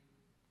 a.m.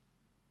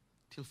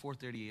 till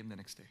 4:30 a.m. the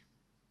next day.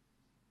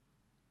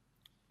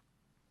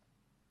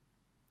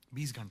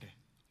 20 ghante.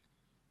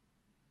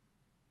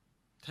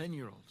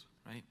 10-year-old,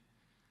 right?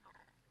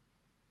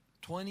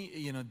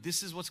 20,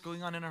 this is what's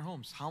going on in our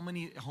homes. How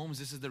many homes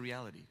this is the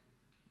reality?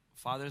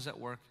 Father's at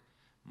work,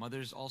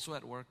 mother's also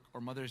at work, or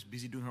mother's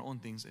busy doing her own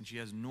things and she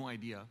has no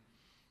idea.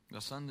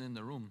 The son's in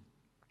the room.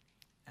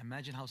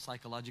 Imagine how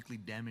psychologically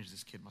damaged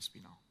this kid must be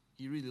now.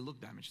 He really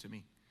looked damaged to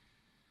me.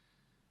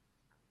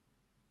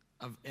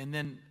 And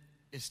then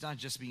it's not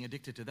just being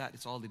addicted to that.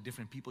 It's all the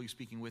different people you're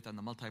speaking with on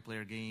the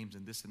multiplayer games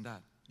and this and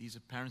that. These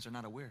parents are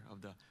not aware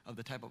of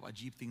the type of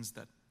ajib things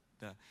that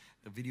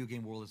the video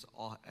game world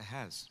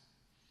has.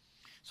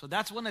 So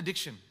that's one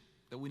addiction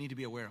that we need to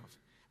be aware of.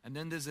 And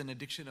then there's an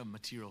addiction of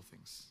material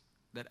things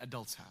that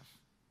adults have.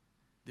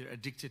 They're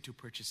addicted to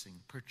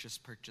purchasing. Purchase.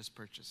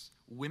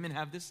 Women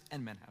have this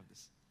and men have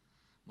this.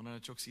 Mulana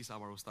Choksi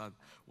Sahab, our Ustad,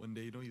 one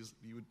day,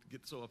 he would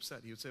get so upset.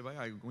 He would say, "Bhai,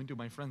 I'm going to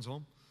my friend's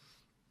home."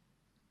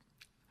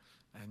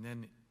 And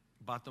then,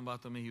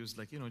 batum, he was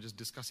like, just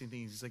discussing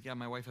things. He's like, "Yeah,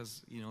 my wife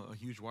has, a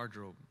huge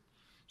wardrobe.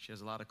 She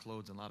has a lot of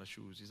clothes and a lot of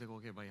shoes." He's like,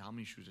 "Okay, bhai, how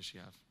many shoes does she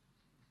have?"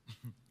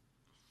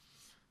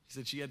 He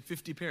said she had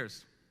 50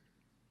 pairs.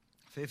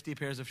 50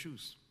 pairs of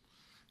shoes.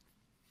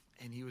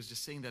 And he was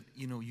just saying that,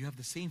 you have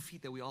the same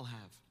feet that we all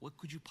have. What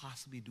could you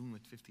possibly do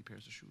with 50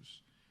 pairs of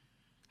shoes?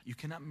 You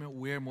cannot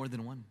wear more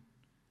than one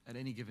at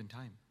any given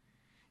time.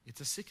 It's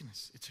a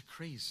sickness. It's a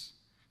craze.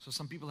 So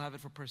some people have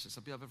it for purses.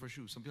 Some people have it for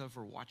shoes. Some people have it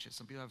for watches.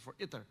 Some people have it for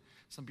itar.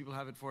 Some people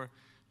have it for,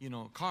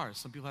 cars.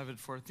 Some people have it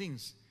for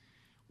things.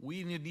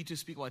 We need to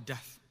speak about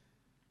death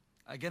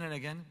again and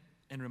again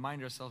and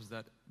remind ourselves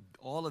that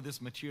all of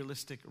this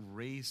materialistic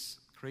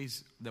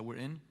craze that we're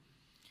in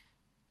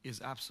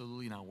is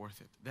absolutely not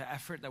worth it. The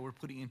effort that we're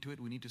putting into it,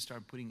 we need to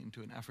start putting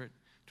into an effort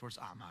towards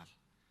a'mal.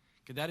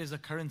 Okay, that is a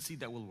currency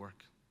that will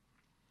work.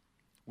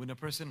 When a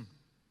person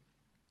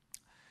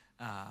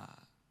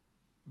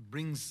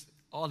brings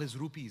all his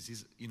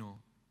rupees,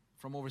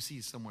 from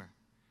overseas somewhere,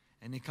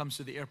 and he comes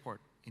to the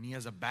airport, and he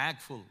has a bag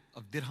full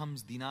of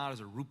dirhams, dinars,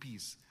 or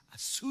rupees, a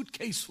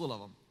suitcase full of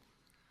them.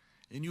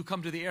 And you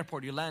come to the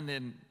airport, you land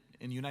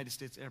in United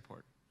States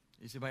airport.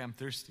 You say, "Bhai, I'm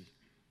thirsty.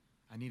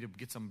 I need to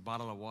get some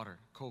bottle of water,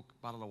 Coke,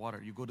 bottle of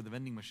water." You go to the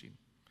vending machine.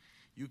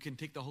 You can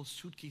take the whole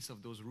suitcase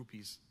of those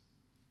rupees.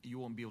 You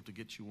won't be able to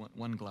get you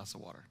one glass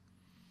of water.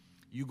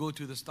 You go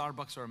to the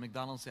Starbucks or a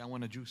McDonald's, say, "I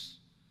want a juice."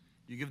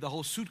 You give the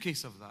whole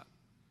suitcase of that,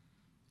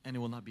 and it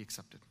will not be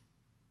accepted.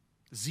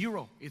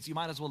 Zero. You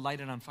might as well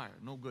light it on fire.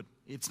 No good.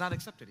 It's not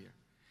accepted here.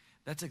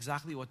 That's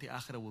exactly what the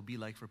akhirah will be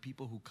like for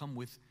people who come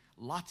with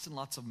lots and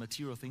lots of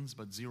material things,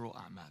 but zero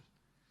a'mal.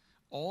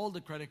 All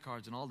the credit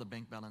cards and all the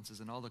bank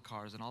balances and all the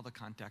cars and all the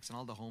contacts and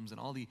all the homes and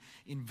all the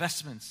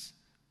investments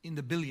in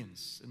the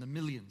billions, in the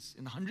millions,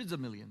 in the hundreds of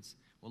millions,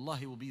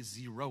 wallahi, will be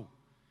zero.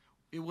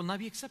 It will not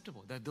be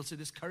acceptable. That they'll say,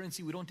 "This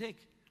currency we don't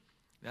take."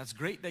 That's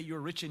great that you're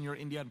rich in your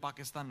India and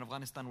Pakistan and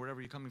Afghanistan,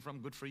 wherever you're coming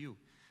from, good for you.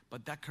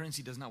 But that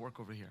currency does not work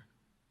over here.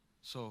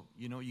 So,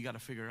 you got to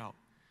figure out.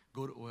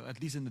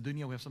 At least in the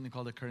dunya, we have something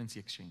called a currency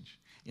exchange.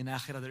 In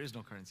akhirah, there is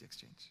no currency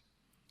exchange.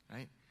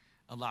 Right?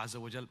 Allah Azza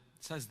wa Jal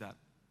says that.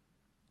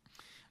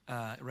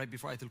 Right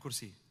before Ayatul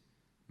Kursi.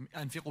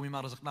 أنفقوا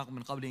مما رزقناكم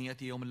من قبل أن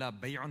يأتي يوم لا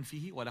بيع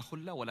فيه ولا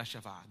خلة ولا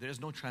شفاعة. There is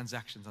no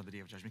transactions on the Day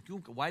of Judgment.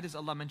 Why does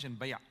Allah mention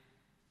bay'a?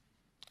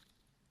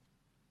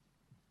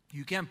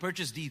 You can't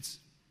purchase deeds.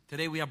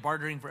 Today we have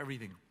bartering for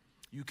everything.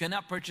 You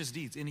cannot purchase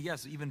deeds. And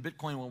yes, even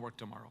Bitcoin won't work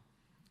tomorrow.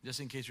 Just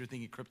in case you're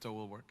thinking crypto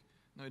will work.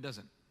 No, it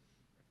doesn't.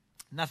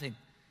 Nothing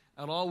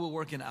at all will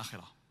work in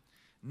akhirah.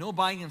 No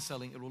buying and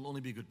selling. It will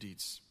only be good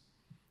deeds.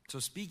 So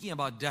speaking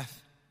about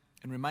death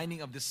and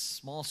reminding of this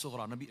small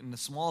sughra, in the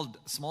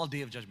small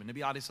day of judgment,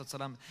 Nabi alayhi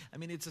salam,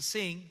 it's a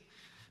saying,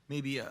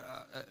 maybe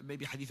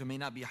hadith or may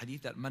not be a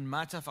hadith, that man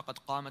mata faqad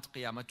qamat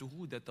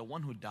qiyamatuhu, that the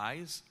one who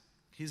dies,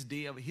 his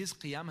day of his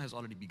qiyam has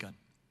already begun.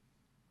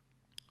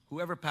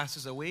 Whoever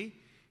passes away,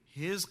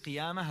 his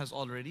qiyamah has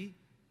already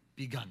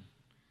begun.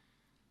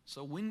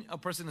 So when a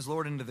person is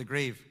lowered into the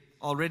grave,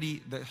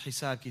 already the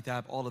hisab,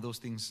 kitab, all of those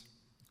things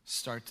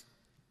start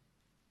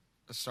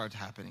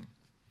happening.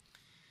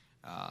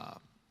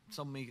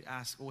 Some may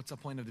ask, what's the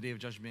point of the Day of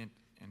Judgment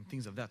and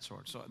things of that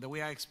sort. So the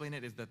way I explain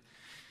it is that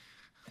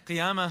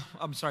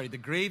the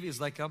grave is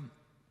like a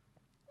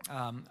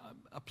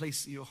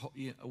place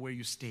where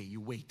you stay, you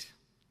wait.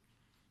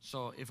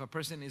 So if a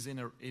person is in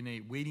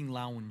a waiting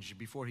lounge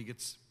before he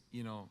gets,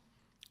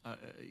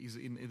 he's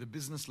in the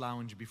business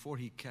lounge before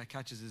he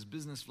catches his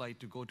business flight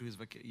to go to his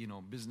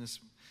business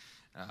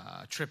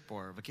trip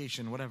or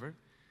vacation, whatever,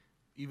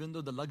 even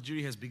though the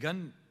luxury has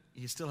begun,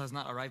 he still has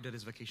not arrived at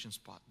his vacation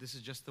spot. This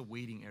is just the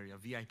waiting area,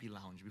 VIP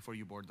lounge before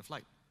you board the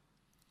flight.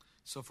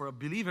 So for a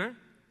believer,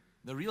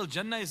 the real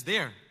Jannah is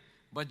there,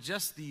 but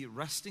just the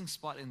resting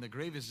spot in the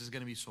grave is just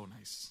going to be so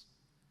nice.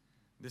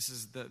 This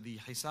is the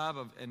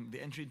hisab and the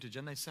entry into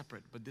Jannah is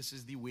separate, but this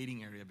is the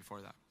waiting area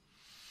before that.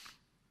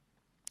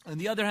 On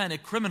the other hand, a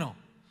criminal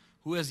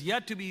who has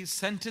yet to be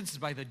sentenced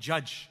by the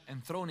judge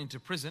and thrown into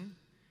prison,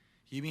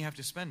 he may have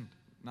to spend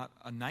not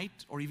a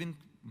night or even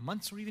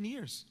months or even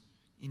years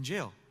in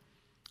jail,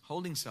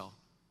 holding cell,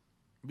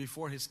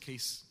 before his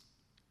case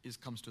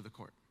comes to the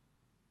court.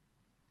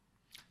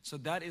 So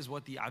that is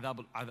what the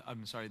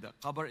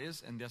qabr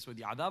is, and that's what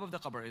the adab of the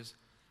qabr is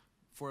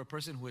for a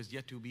person who has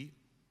yet to be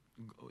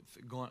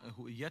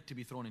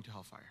thrown into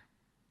hellfire.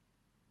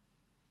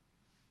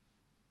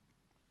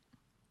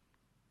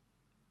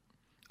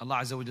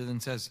 Allah Azza wa Jalla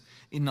then says,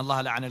 Inna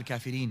Allah la'ana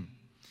al-kafirin.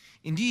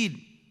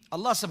 Indeed,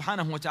 Allah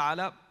subhanahu wa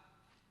ta'ala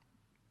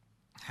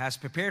has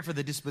prepared for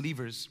the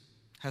disbelievers,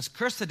 has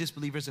cursed the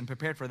disbelievers and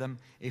prepared for them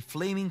a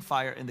flaming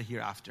fire in the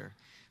hereafter.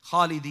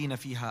 خالدين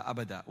فيها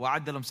أبدا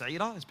وأعد لهم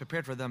سعيرا is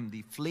prepared for them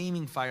the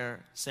flaming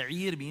fire.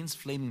 Sa'ir means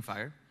flaming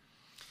fire.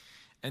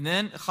 And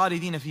then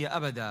خالدين فيها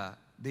أبدا,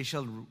 they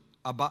shall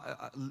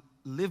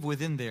live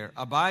within there,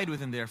 abide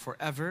within there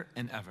forever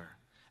and ever.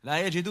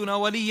 لا يجدون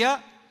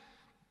وليا,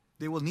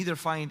 they will neither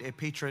find a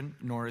patron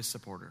nor a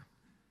supporter.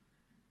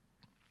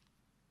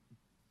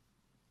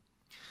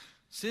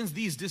 Since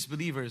these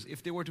disbelievers,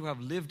 if they were to have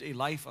lived a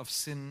life of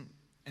sin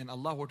and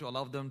Allah were to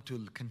allow them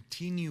to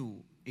continue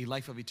a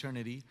life of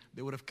eternity,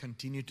 they would have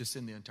continued to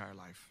sin the entire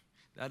life.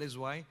 That is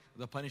why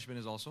the punishment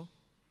is also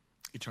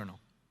eternal.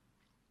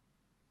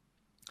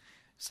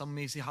 Some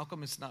may say, how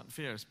come it's not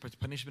fair?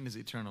 Punishment is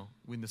eternal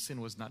when the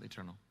sin was not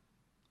eternal.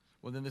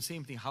 Well, then the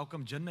same thing, how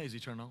come Jannah is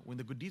eternal when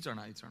the good deeds are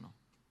not eternal?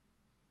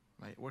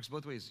 Right? It works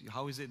both ways.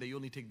 How is it that you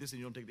only take this and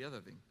you don't take the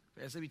other thing?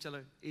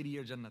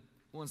 80-year Jannah.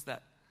 Who wants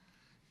that?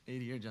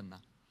 80-year Jannah.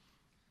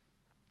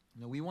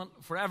 No, we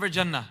want forever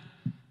Jannah.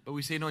 But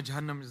we say, no,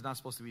 Jahannam is not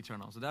supposed to be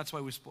eternal. So that's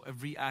why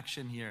every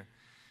action here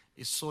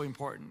is so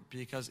important,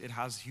 because it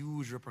has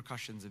huge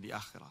repercussions in the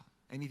akhirah.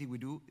 Anything we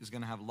do is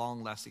going to have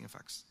long-lasting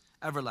effects,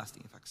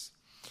 everlasting effects.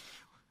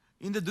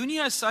 In the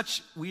dunya as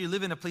such, we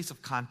live in a place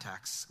of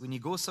contacts. When you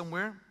go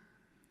somewhere,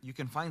 you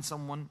can find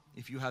someone.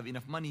 If you have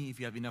enough money, if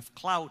you have enough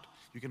clout,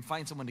 you can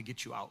find someone to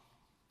get you out.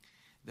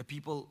 The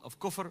people of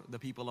kufr, the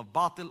people of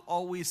batil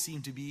always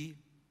seem to be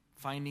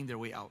finding their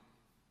way out,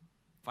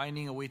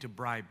 finding a way to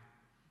bribe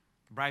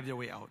their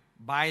way out,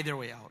 buy their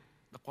way out.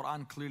 The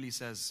Quran clearly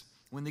says,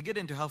 when they get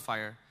into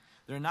hellfire,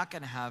 they're not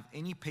going to have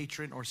any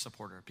patron or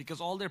supporter, because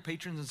all their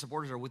patrons and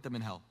supporters are with them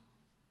in hell.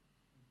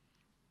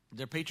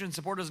 Their patrons and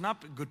supporters are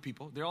not good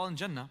people. They're all in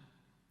Jannah.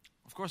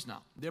 Of course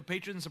not. Their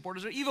patrons and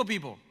supporters are evil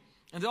people,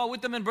 and they're all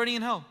with them and burning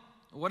in hell.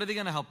 What are they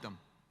going to help them?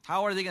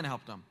 How are they going to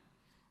help them?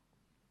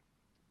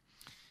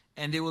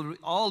 And they will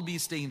all be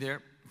staying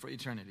there for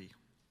eternity.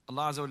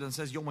 Allah Azza wa Jalla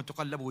says, يَوْمَ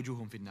تُقَلَّبُ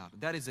وُجُوهُمْ فِي النَّارِ.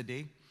 That is the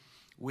day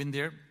when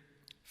their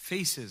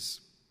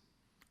faces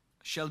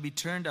shall be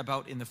turned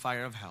about in the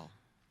fire of hell.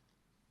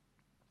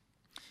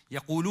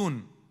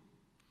 يَقُولُونَ,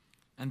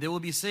 and they will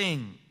be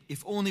saying,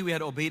 if only we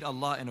had obeyed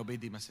Allah and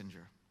obeyed the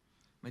Messenger.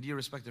 My dear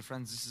respected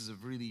friends, this is a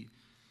really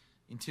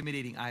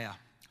intimidating ayah.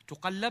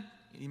 تُقَلَّب,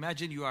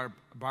 imagine you are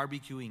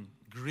barbecuing,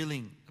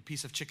 grilling a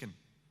piece of chicken,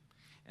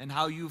 and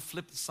how you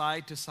flip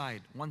side to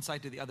side, one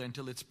side to the other,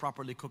 until it's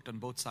properly cooked on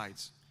both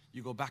sides.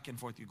 You go back and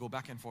forth, you go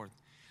back and forth.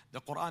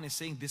 The Quran is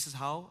saying this is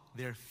how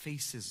their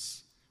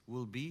faces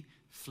will be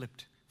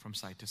flipped from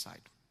side to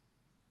side.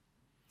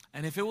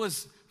 And if it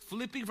was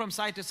flipping from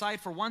side to side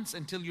for once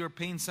until your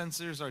pain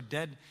sensors are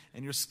dead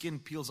and your skin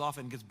peels off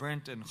and gets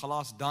burnt and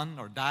khalas, done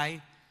or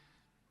die,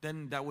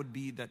 then that would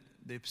be that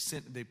the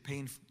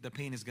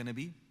pain is going to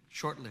be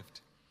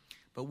short-lived.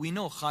 But we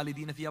know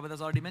Khalidina fi abada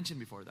is already mentioned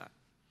before that.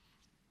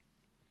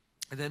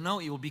 And then no,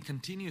 it will be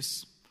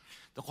continuous.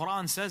 The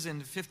Quran says in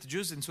the 5th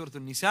juz in Surah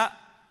An-Nisa,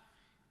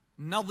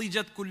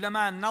 نضجت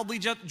كلما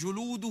نضجت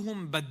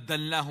جلودهم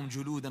بدلناهم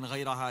جلودا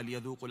غيرها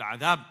ليذوقوا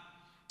العذاب.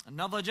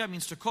 نضج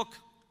means to cook.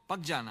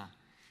 بقجانا.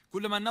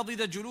 كلما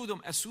نضجت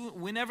جلودهم,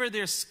 whenever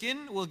their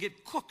skin will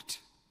get cooked,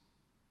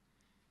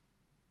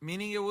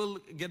 meaning it will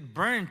get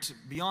burnt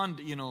beyond,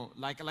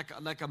 like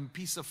a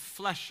piece of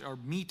flesh or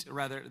meat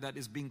rather that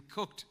is being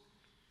cooked.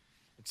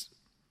 It's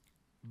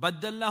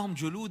بدلناهم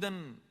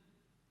جلودا.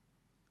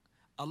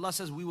 Allah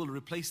says we will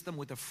replace them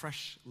with a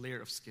fresh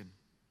layer of skin,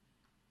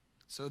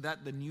 so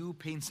that the new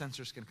pain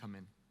sensors can come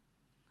in.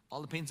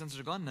 All the pain sensors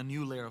are gone, a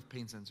new layer of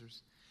pain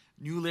sensors,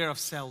 new layer of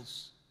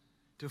cells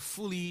to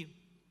fully,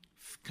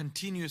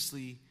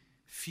 continuously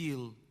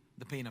feel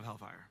the pain of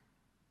hellfire.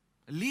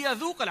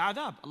 لِيَذُوقَ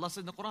الْعَذَابِ. Allah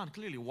said in the Quran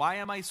clearly, why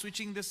am I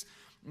switching this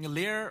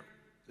layer,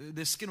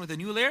 this skin with a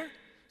new layer?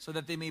 So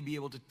that they may be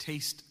able to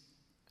taste,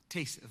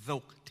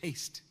 ذوق,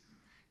 taste.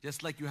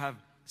 Just like you have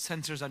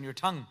sensors on your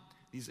tongue.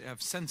 These have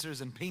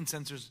sensors and pain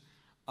sensors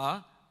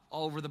all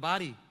over the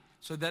body,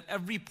 so that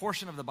every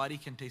portion of the body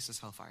can taste this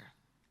hellfire.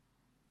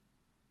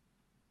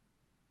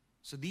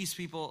 So these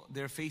people,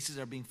 their faces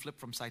are being flipped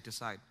from side to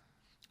side.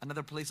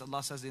 Another place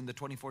Allah says in the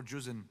 23rd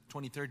juz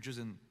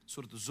in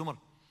Surah Al-Zumar,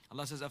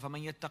 Allah says,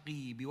 أَفَمَنْ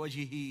يَتَّقِي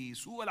بِوَجْهِهِ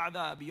سُوءَ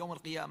الْعَذَابِ يَوْمَ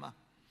الْقِيَامَةِ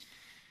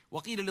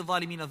وَقِيلَ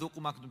لِلظَّالِمِينَ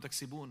ذُوقُوا مَا كُنْتُمْ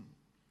تَكْسِبُونَ.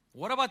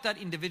 What about that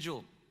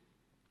individual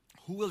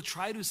who will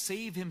try to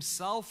save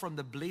himself from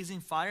the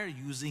blazing fire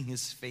using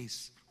his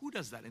face? Who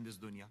does that in this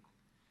dunya?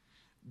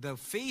 The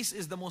face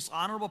is the most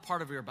honorable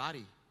part of your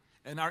body.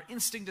 And our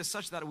instinct is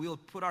such that we'll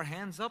put our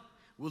hands up,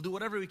 we'll do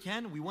whatever we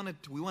can. We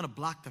want to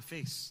block the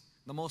face,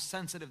 the most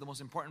sensitive, the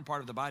most important part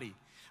of the body,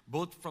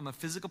 both from a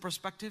physical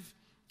perspective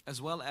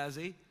as well as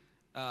a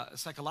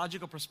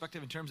psychological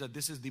perspective, in terms that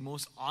this is the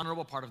most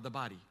honorable part of the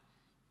body.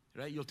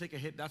 Right? You'll take a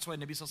hit. That's why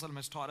Nabi Sallallahu Alaihi Wasallam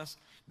has taught us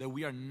that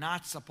we are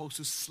not supposed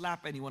to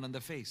slap anyone on the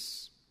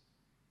face.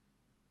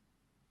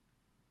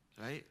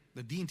 Right?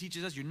 The deen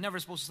teaches us you're never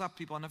supposed to slap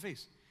people on the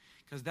face,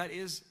 because that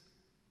is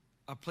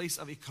a place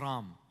of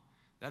ikram.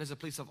 That is a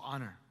place of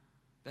honor.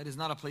 That is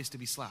not a place to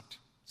be slapped.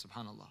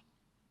 Subhanallah.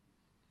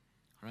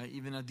 Right?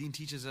 Even the deen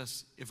teaches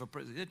us if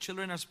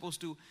children are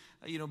supposed to,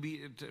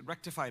 be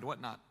rectified,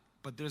 whatnot.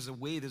 But there's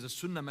a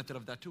sunnah method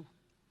of that too.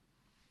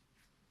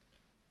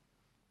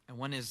 And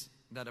one is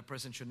that a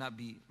person should not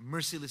be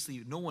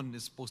mercilessly, no one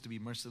is supposed to be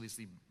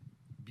mercilessly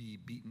be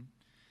beaten.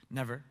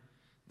 Never.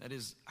 That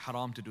is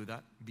haram to do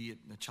that, be it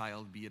a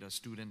child, be it a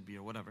student, be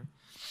it whatever.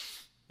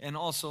 And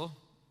also,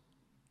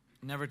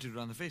 never to do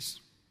it on the face.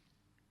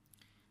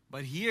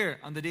 But here,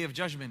 on the Day of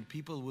Judgment,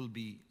 people will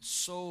be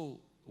so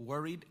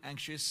worried,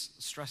 anxious,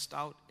 stressed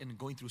out, and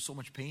going through so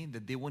much pain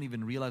that they won't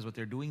even realize what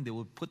they're doing. They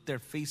will put their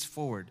face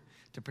forward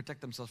to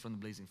protect themselves from the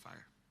blazing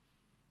fire.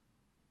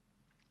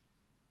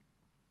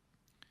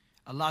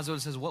 Allah Azza wa Jalla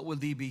says, what will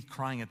they be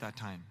crying at that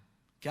time?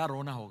 Kya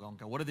rona hoga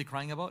unka? What are they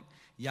crying about?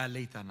 Ya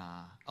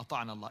laytana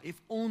ata'na Allah. If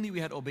only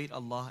we had obeyed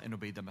Allah and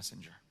obeyed the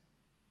Messenger.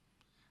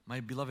 My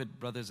beloved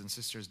brothers and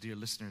sisters, dear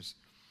listeners,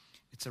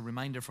 it's a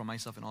reminder for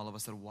myself and all of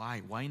us that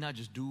why? Why not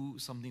just do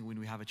something when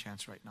we have a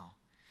chance right now?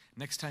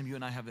 Next time you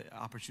and I have the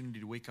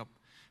opportunity to wake up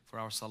for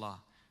our salah,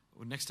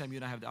 next time you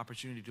and I have the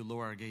opportunity to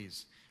lower our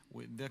gaze,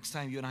 next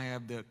time you and I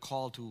have the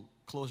call to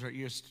close our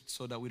ears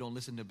so that we don't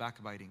listen to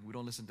backbiting, we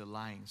don't listen to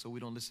lying, so we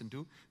don't listen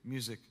to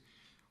music.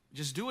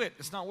 Just do it.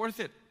 It's not worth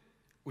it.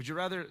 Would you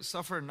rather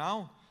suffer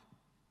now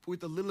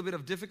with a little bit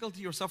of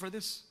difficulty or suffer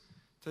this?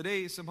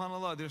 Today,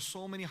 subhanAllah, there's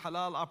so many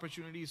halal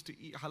opportunities to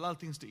eat, halal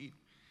things to eat.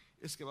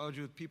 Iske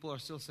bawajud, people are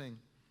still saying,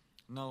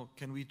 no,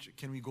 can we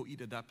go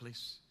eat at that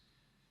place?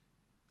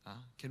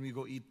 Can we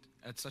go eat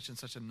at such and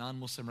such a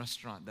non-Muslim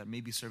restaurant that may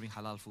be serving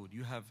halal food?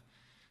 You have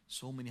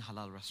so many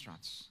halal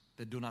restaurants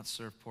that do not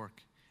serve pork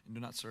and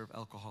do not serve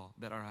alcohol,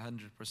 that are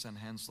 100%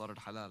 hand-slaughtered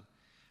halal.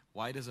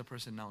 Why does a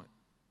person now,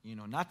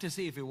 not to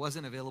say if it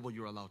wasn't available,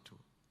 you're allowed to.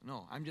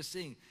 No, I'm just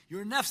saying,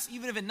 your nafs,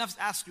 even if a nafs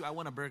asks you, I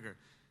want a burger,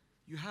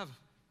 you have.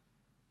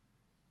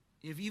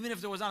 Even if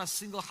there was not a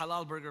single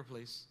halal burger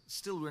place,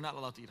 still we're not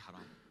allowed to eat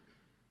haram.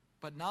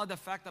 But now the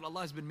fact that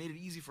Allah has been made it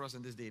easy for us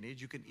in this day and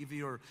age, you can, if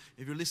you're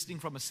listening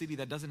from a city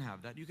that doesn't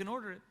have that, you can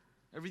order it.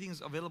 Everything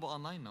is available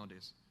online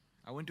nowadays.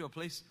 I went to a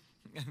place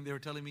and they were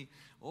telling me,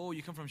 oh,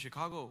 you come from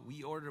Chicago,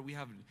 we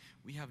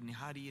have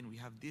nihari and we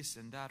have this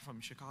and that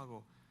from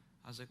Chicago.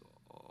 I was like,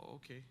 oh,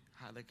 okay,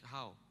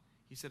 how?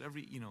 He said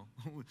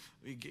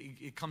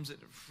it comes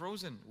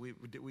frozen.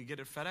 We get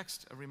it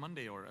FedExed every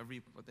Monday or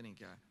every,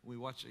 we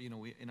watch,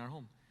 in our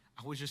home.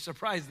 I was just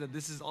surprised that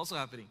this is also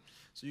happening.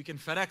 So you can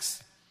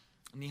FedEx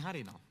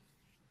nihari now.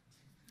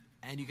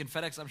 And you can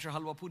FedEx, I'm sure,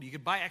 halwa puri. You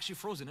can buy actually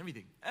frozen,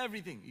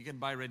 everything you can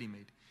buy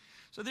ready-made.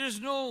 So there is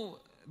no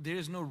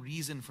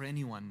reason for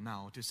anyone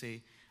now to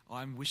say, oh,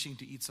 I'm wishing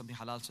to eat something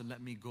halal, so let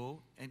me go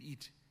and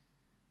eat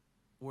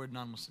where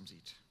non-Muslims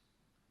eat.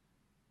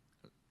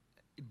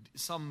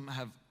 Some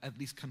have at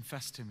least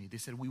confessed to me. They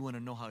said, we want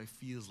to know how it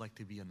feels like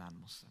to be a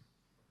non-Muslim.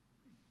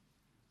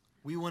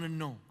 We want to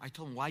know. I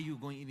told them, why are you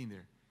going eating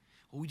there?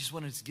 Well, we just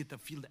want to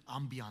feel the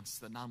ambiance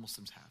that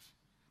non-Muslims have.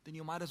 Then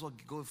you might as well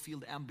go feel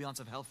the ambiance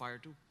of hellfire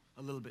too,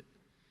 a little bit.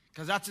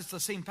 Because it's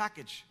the same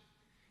package.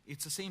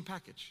 It's the same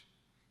package.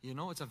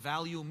 It's a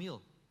value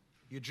meal.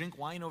 You drink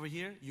wine over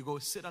here, you go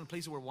sit on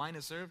places where wine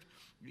is served,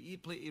 you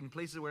eat in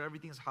places where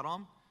everything is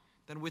haram,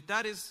 then with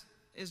that is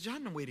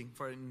Jahannam waiting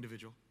for an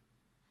individual.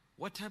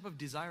 What type of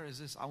desire is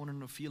this? I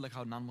want to feel like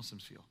how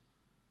non-Muslims feel.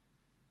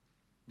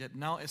 That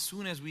now as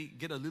soon as we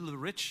get a little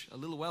rich, a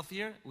little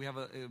wealthier, we have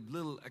a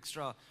little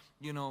extra,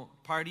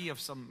 party of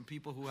some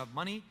people who have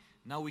money,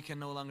 now we can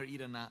no longer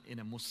eat in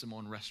a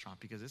Muslim-owned restaurant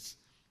because it's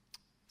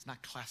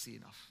not classy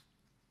enough.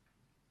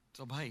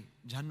 So bhai,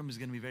 Jahannam is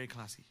going to be very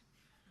classy.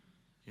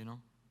 You know?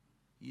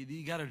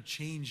 You got to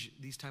change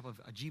these type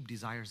of ajib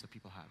desires that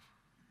people have.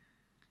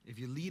 If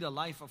you lead a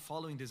life of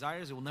following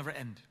desires, it will never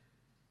end.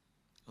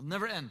 It will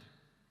never end.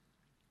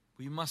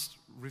 We must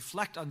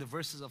reflect on the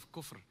verses of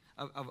kufr,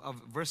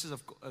 verses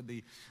of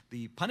the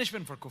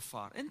punishment for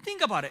kuffar. And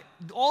think about it.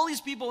 All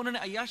these people,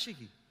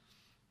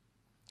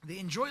 they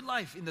enjoyed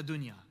life in the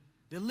dunya.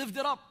 They lived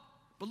it up.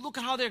 But look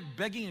at how they're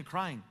begging and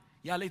crying.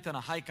 Ya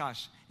laytana, hay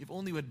kash, if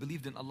only we had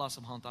believed in Allah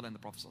subhanahu wa ta'ala and the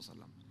Prophet sallallahu alaihi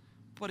wasallam.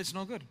 But it's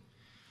no good.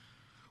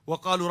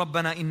 وَقَالُوا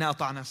رَبَّنَا إِنَّا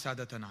أَطَعْنَا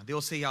سَادَتَنَا. They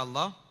will say, Ya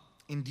Allah,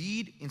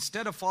 indeed,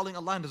 instead of following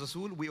Allah and His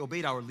Rasul, we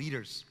obeyed our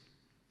leaders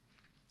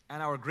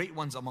and our great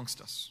ones amongst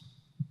us.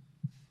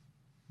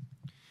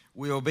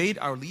 We obeyed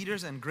our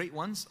leaders and great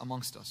ones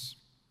amongst us.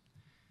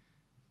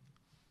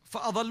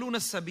 فَأَضَلُّونَ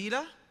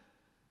السَّبِيلَ.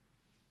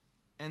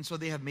 And so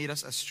they have made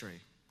us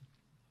astray.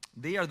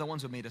 They are the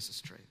ones who made us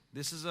astray.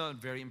 This is a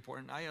very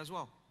important ayah as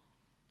well.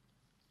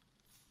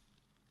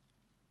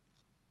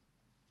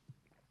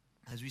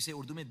 As we say,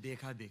 Urdu mein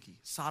dekha dekhi.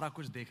 Sara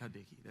kuch dekha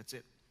dekhi. That's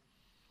it.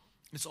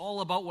 It's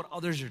all about what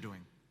others are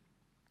doing.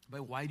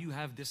 But why do you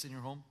have this in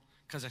your home?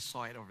 Because I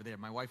saw it over there.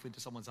 My wife went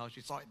to someone's house.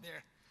 She saw it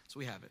there. So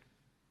we have it.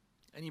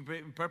 Any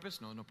purpose?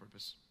 No, no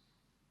purpose.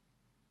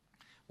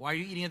 Why are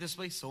you eating at this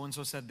place?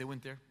 So-and-so said they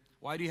went there.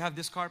 Why do you have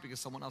this car? Because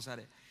someone else had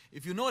it.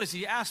 If you notice,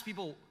 if you ask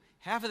people,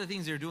 half of the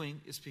things they're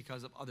doing is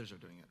because of others are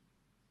doing it.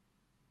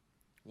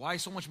 Why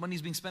so much money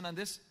is being spent on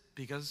this?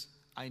 Because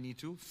I need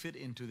to fit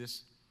into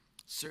this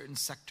certain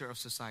sector of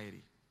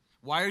society.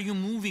 Why are you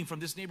moving from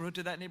this neighborhood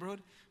to that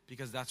neighborhood?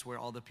 Because that's where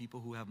all the people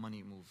who have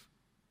money move.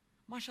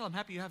 MashaAllah, I'm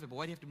happy you have it, but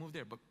why do you have to move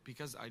there? But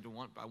because I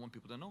want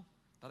people to know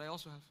that I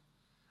also have.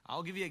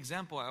 I'll give you an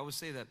example. I always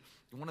say that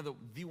one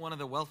of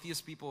the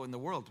wealthiest people in the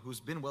world, who's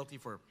been wealthy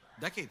for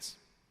decades,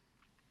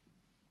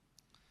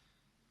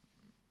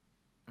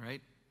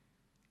 right?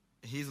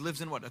 He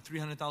lives in what, a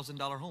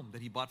 $300,000 home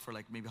that he bought for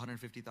like maybe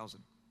 $150,000.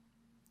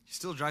 He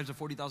still drives a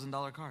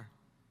 $40,000 car.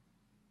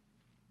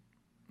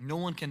 No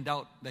one can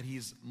doubt that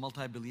he's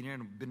multi-billionaire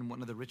and been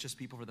one of the richest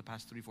people for the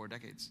past 3-4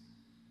 decades.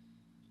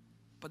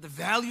 But the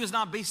value is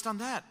not based on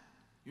that.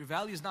 Your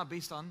value is not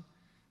based on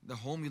the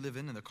home you live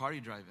in and the car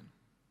you drive in.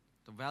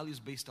 The value is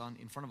based on,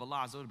 in front of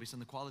Allah Azza wa Jalla, based on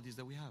the qualities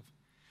that we have.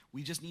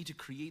 We just need to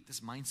create this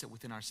mindset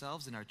within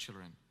ourselves and our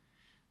children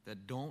that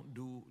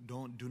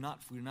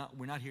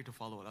we're not here to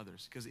follow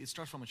others, because it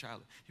starts from a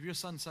child. If your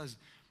son says,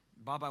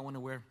 Baba, I want to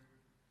wear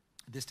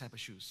this type of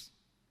shoes,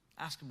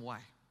 ask him why.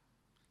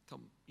 Tell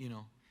him,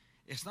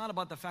 it's not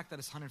about the fact that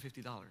it's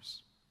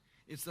 $150.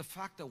 It's the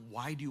fact that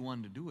why do you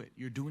want to do it?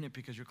 You're doing it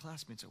because your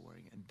classmates are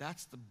wearing it. And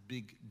that's the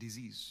big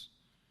disease.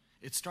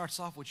 It starts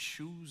off with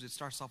shoes, it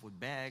starts off with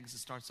bags, it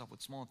starts off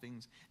with small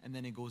things, and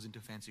then it goes into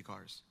fancy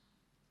cars.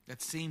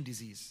 That same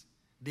disease.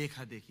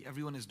 Dekha dekhi.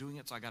 Everyone is doing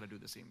it, so I got to do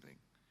the same thing.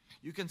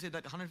 You can say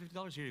that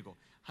 $150, here you go.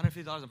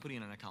 $150, I'm putting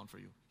in an account for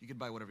you. You can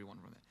buy whatever you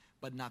want from that.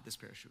 But not this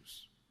pair of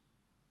shoes.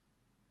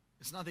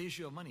 It's not the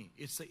issue of money.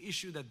 It's the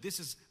issue that this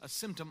is a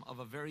symptom of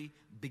a very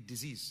big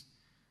disease.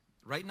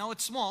 Right now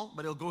it's small,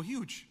 but it'll go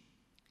huge.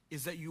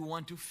 Is that you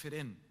want to fit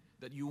in.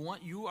 That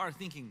you are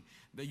thinking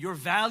that your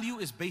value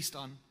is based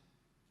on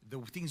the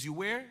things you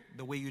wear,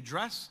 the way you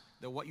dress,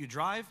 what you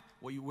drive,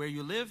 where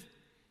you live,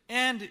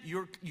 and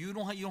you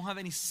don't have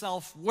any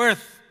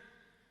self-worth.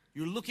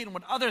 You're looking at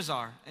what others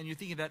are, and you're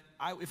thinking that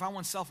if I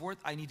want self-worth,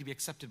 I need to be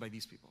accepted by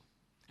these people.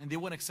 And they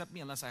won't accept me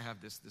unless I have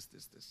this.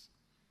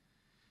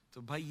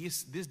 So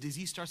this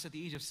disease starts at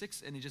the age of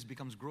 6, and it just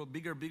becomes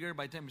bigger.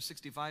 By the time you're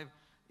 65,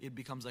 it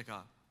becomes like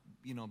a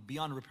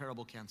beyond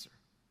repairable cancer.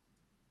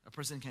 A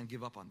person can't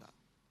give up on that.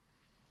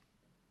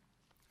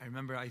 I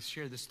remember I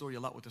share this story a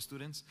lot with the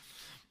students.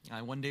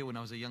 One day when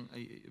I was a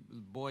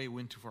boy,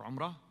 went for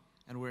Umrah,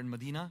 and we're in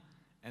Medina.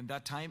 And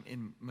that time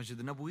in Masjid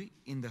al-Nabawi,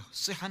 in the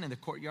Sihan, in the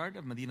courtyard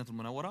of Madinah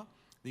al-Munawwara,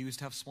 they used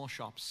to have small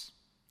shops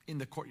in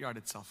the courtyard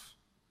itself.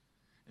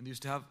 And they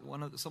used to have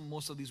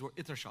most of these were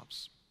itar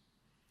shops.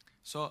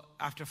 So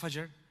after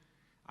Fajr,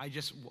 I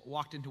just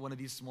walked into one of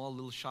these small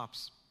little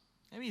shops.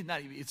 I mean,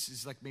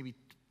 it's like maybe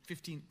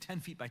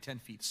 10 feet by 10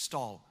 feet,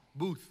 stall,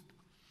 booth.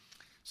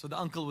 So the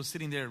uncle was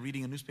sitting there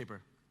reading a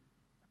newspaper.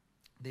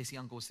 Desi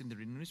uncle was sitting there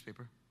reading a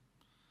newspaper.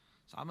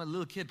 So I'm a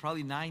little kid,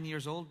 probably 9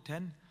 years old,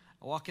 10.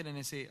 I walk in and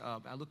I say,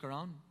 I look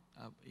around,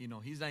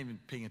 he's not even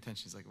paying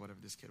attention. He's like, whatever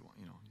this kid wants,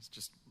 he's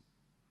just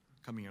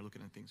coming here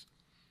looking at things.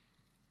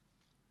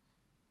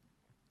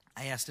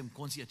 I asked him,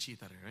 kaun si achhi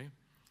tar hai,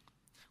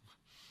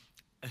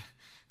 right?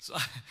 So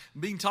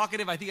being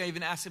talkative, I think I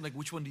even asked him, like,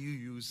 which one do you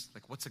use?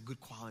 Like, what's a good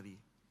quality?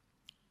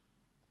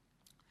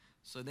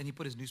 So then he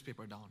put his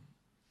newspaper down.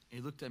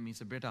 He looked at me and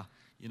said, Beta,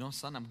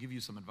 son, I'm giving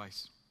you some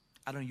advice.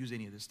 I don't use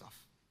any of this stuff.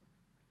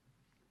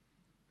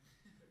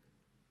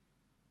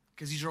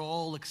 Because these are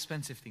all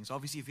expensive things.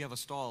 Obviously, if you have a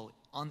stall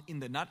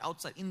not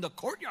outside, in the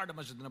courtyard of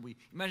Masjid al-Nabawi,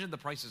 imagine the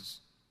prices.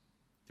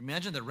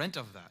 Imagine the rent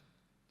of that.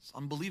 It's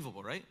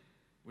unbelievable, right?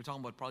 We're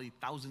talking about probably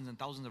thousands and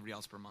thousands of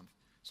riyals per month.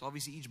 So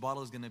obviously, each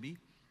bottle is going to be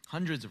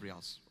hundreds of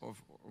riyals or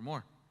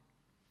more.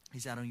 He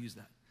said, I don't use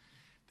that.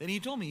 Then he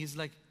told me, he's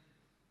like,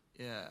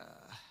 yeah.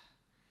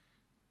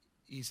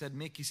 He said,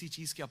 मैं किसी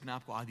चीज़ के अपने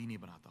आप को आदी नहीं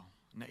बनाता हूँ,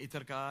 ना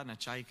इतर का, ना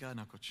चाय का,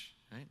 ना कुछ,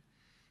 right?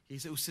 He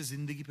said, उससे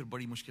जिंदगी फिर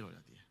बड़ी मुश्किल हो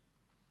जाती है.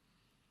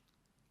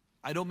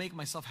 I don't make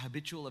myself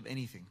habitual of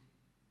anything,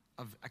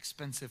 of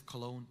expensive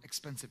cologne,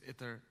 expensive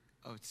itar,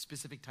 a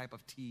specific type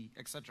of tea,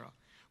 etc.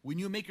 When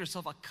you make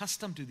yourself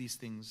accustomed to these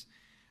things,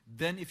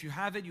 then if you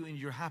have it,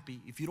 you're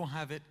happy. If you don't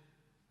have it,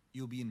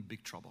 you'll be in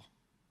big trouble.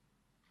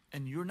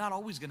 And you're not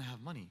always going to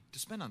have money to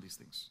spend on these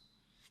things.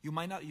 You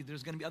might not,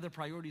 there's going to be other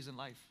priorities in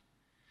life.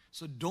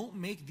 So don't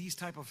make these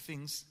type of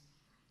things,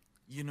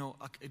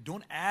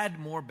 don't add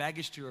more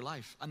baggage to your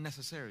life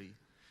unnecessarily,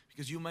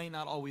 because you might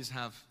not always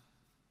have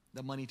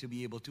the money to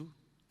be able to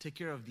take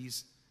care of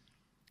these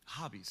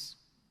hobbies.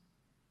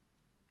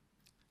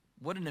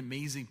 What an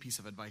amazing piece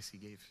of advice he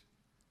gave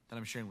that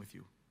I'm sharing with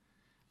you.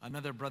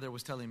 Another brother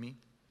was telling me,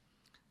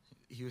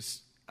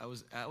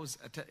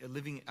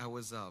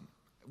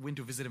 went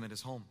to visit him at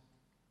his home,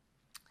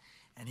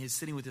 and he's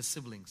sitting with his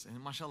siblings,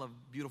 and mashallah,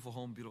 beautiful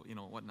home,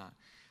 beautiful, whatnot.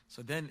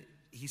 So then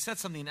he said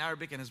something in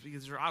Arabic, and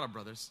these are Arab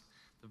brothers.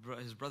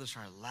 His brothers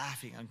started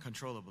laughing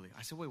uncontrollably.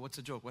 I said, wait, what's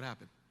the joke? What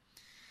happened?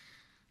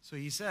 So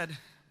he said,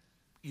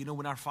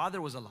 when our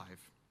father was alive,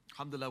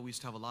 alhamdulillah, we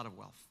used to have a lot of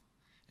wealth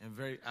and a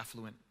very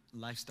affluent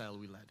lifestyle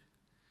we led.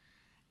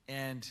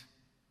 And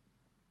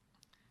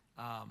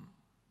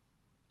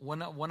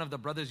one of the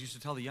brothers used to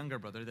tell the younger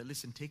brother that,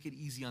 listen, take it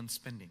easy on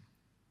spending,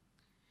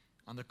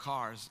 on the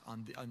cars,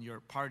 on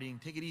your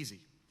partying, take it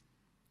easy.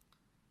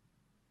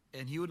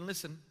 And he wouldn't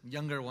listen,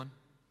 younger one.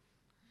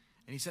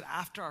 And he said,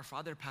 after our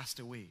father passed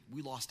away,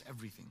 we lost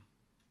everything.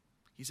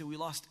 He said, we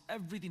lost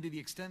everything to the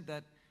extent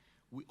that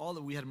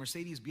we had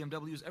Mercedes,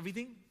 BMWs,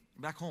 everything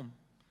back home.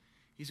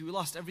 He said, we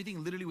lost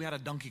everything. Literally, we had a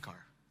donkey car.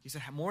 He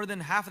said, more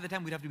than half of the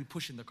time, we'd have to be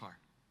pushing the car,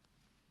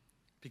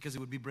 because it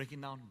would be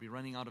breaking down, be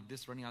running out of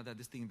this, running out of that,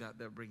 this thing, that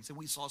breaking. So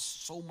we saw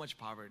so much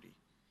poverty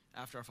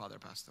after our father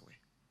passed away.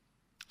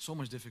 So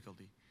much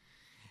difficulty.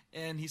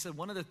 And he said,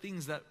 one of the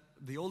things that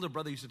the older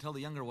brother used to tell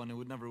the younger one,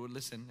 who never would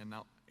listen, and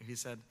now he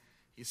said,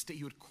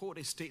 he would quote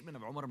a statement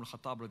of Umar ibn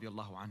Khattab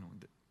radiallahu anhu,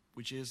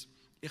 which is,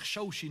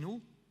 اخشوشنوا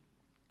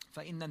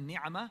فإن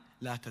النعمة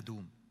لا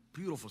تدوم.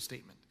 Beautiful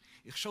statement.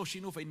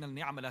 اخشوشنوا فإن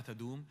النعمة لا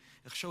تدوم.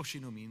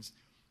 اخشوشنوا means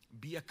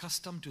be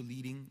accustomed to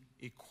leading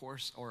a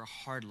course or a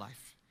hard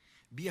life.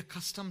 Be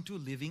accustomed to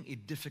living a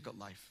difficult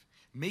life.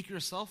 Make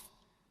yourself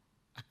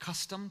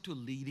accustomed to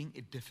leading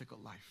a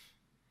difficult life.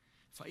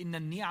 فإن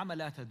النعمة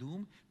لا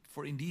تدوم.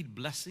 For indeed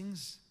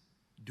blessings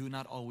do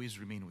not always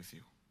remain with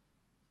you.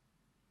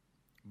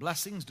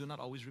 Blessings do not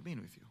always remain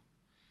with you.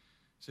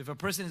 So if a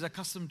person is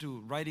accustomed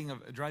to driving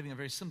a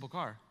very simple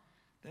car,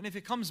 then if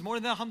it comes more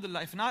than that,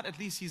 alhamdulillah. If not, at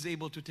least he's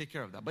able to take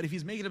care of that. But if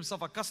he's making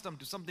himself accustomed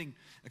to something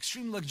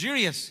extremely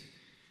luxurious,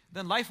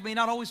 then life may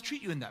not always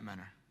treat you in that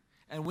manner.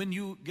 And when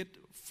you get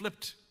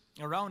flipped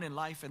around in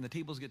life and the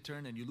tables get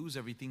turned and you lose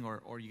everything,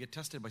 or you get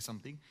tested by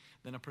something,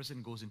 then a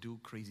person goes into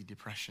crazy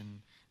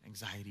depression,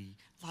 anxiety,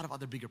 a lot of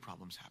other bigger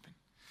problems happen.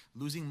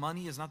 Losing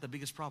money is not the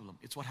biggest problem.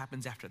 It's what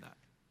happens after that.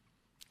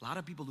 A lot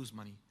of people lose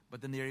money,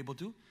 but then they're able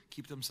to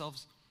keep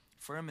themselves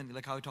firm. And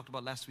like how I talked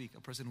about last week,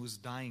 a person who's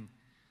dying,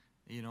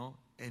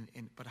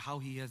 but how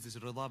he has this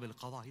rida bil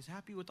qada. He's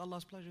happy with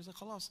Allah's pleasure. He's like,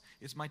 khalas,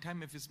 it's my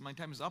time. If my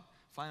time is up,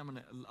 fine, I'm going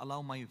to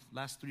allow my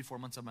last 3-4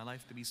 months of my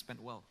life to be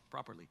spent well,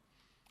 properly.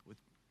 With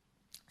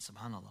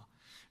subhanallah.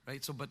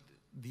 Right? So, but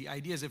the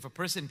idea is, if a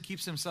person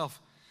keeps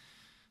himself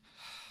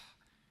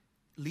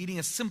leading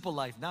a simple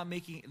life,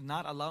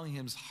 not allowing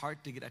his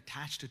heart to get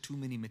attached to too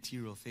many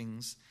material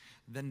things,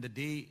 then the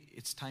day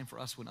it's time for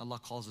us, when Allah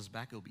calls us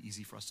back, it'll be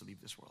easy for us to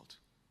leave this world.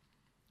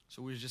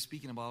 So we were just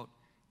speaking about,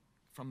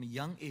 from a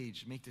young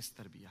age, make this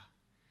tarbiyah.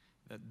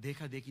 That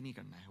dekha dekhi nahi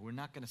karna hai. We're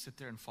not going to sit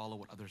there and follow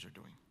what others are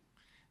doing.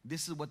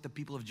 This is what the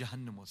people of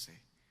Jahannam will say.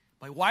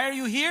 But why are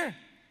you here?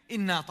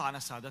 Inna ta'ana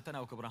sadatana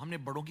wa kabra. Humne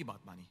badon ki baat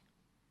mani.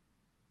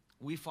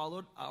 We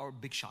followed our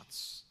big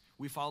shots.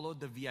 We followed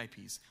the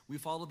VIPs. We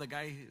followed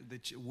the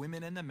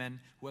women and the men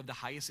who have the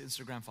highest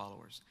Instagram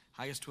followers,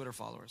 highest Twitter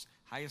followers,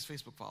 highest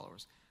Facebook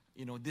followers.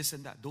 This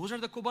and that. Those are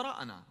the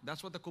kubara'ana.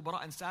 That's what the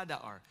kubara and sada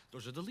are.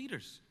 Those are the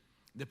leaders.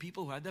 The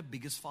people who have the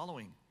biggest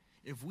following.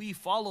 If we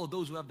follow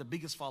those who have the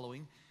biggest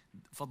following,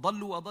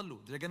 فَضَلُّوا أَضَلُّوا.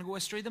 They're going to go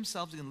astray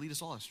themselves. They're going to lead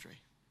us all astray.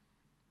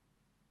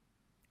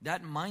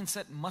 That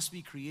mindset must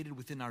be created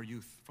within our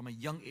youth from a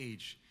young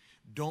age.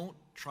 Don't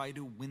try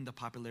to win the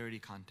popularity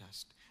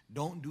contest.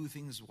 Don't do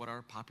things what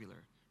are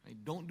popular. Right?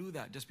 Don't do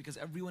that just because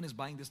everyone is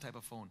buying this type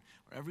of phone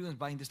or everyone's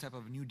buying this type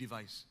of new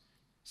device.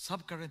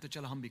 Sab kar rahe to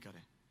chalo hum bhi kare.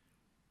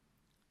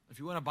 If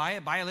you want to buy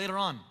it later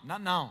on,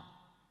 not now.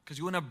 Because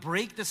you want to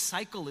break the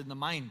cycle in the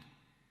mind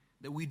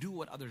that we do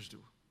what others do.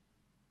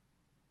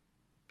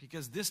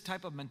 Because this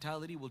type of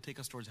mentality will take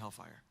us towards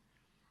hellfire.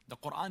 The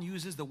Quran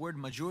uses the word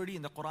majority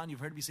in the Quran. You've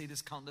heard me say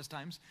this countless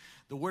times.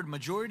 The word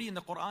majority in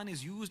the Quran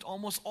is used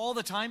almost all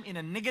the time in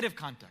a negative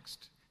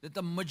context. That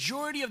the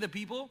majority of the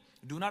people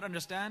do not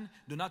understand,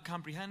 do not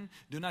comprehend,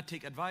 do not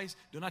take advice,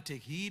 do not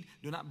take heed,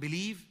 do not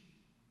believe.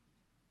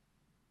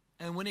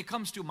 And when it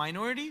comes to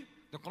minority,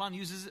 the Quran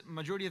uses it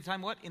majority of the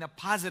time what? In a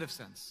positive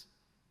sense.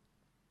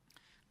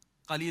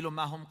 قَلِيلٌ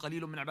مَا هُمْ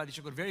قَلِيلٌ مِّنْ عِبَادِي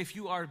الشَّكُورِ. Very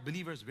few are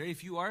believers, very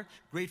few are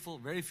grateful,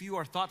 very few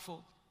are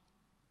thoughtful.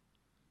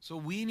 So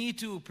we need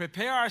to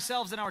prepare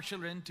ourselves and our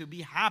children to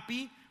be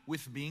happy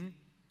with being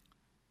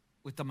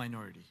with the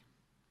minority.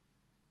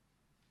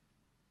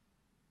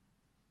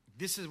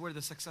 This is where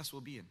the success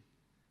will be in.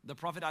 The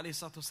Prophet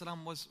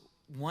ﷺ was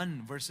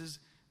one versus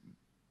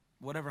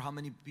whatever, how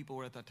many people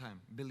were at that time?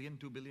 Billion,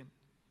 2 billion?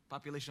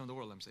 Population of the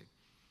world, I'm saying.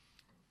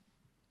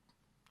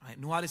 Right.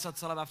 Nuh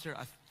ﷺ, after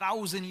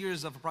 1,000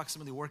 years of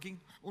approximately working,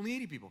 only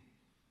 80 people.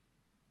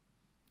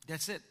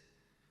 That's it.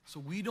 So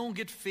we don't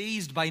get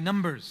fazed by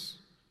numbers.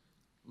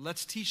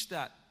 Let's teach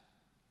that.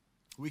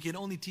 We can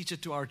only teach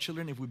it to our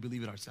children if we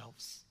believe it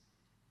ourselves.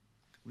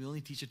 We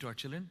only teach it to our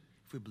children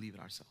if we believe it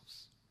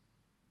ourselves.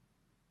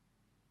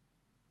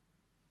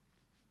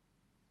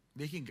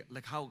 They can,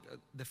 like how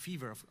the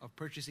fever of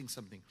purchasing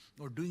something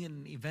or doing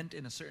an event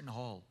in a certain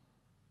hall.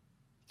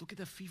 Look at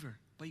the fever.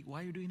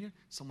 Why are you doing it here?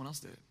 Someone else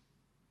did it.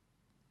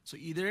 So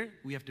either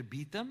we have to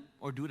beat them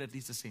or do it at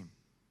least the same.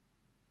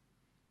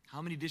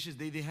 How many dishes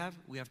they have?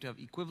 We have to have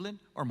equivalent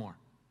or more.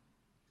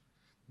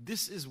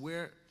 This is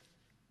where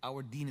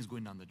our deen is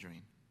going down the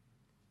drain.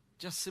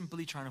 Just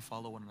simply trying to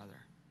follow one another.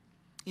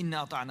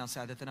 إِنَّا أَطَعْنَا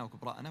سَادَتَنَا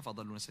وَكُبْرَاءَنَا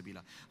فَأَضَلُّونَ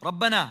سَبِيلًا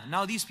رَبَّنَا.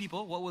 Now these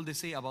people, what will they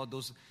say about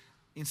those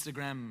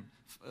Instagram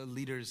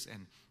leaders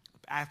and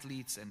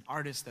athletes and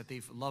artists that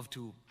they've loved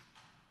to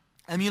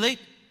emulate?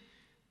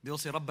 They'll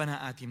say,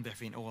 رَبَّنَا آتِهِمْ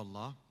ضِعْفَيْنِ. Oh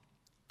Allah,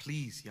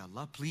 please, Ya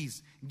Allah,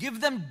 please give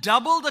them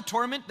double the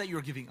torment that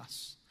you're giving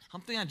us.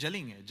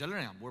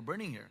 We're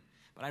burning here.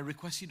 But I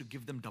request you to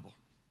give them double.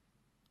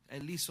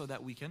 At least so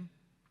that we can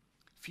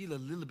feel a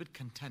little bit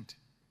content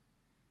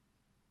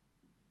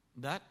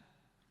that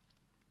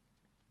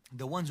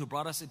the ones who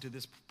brought us into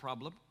this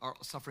problem are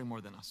suffering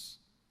more than us.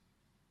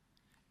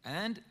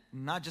 And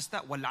not just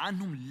that,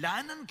 وَلْعَنْهُمْ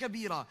لَعْنًا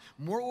كَبِيرًا.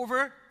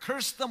 Moreover,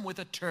 curse them with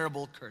a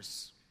terrible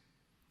curse.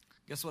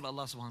 Guess what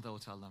Allah subhanahu wa ta'ala will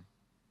tell them?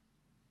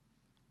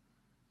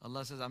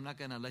 Allah says, I'm not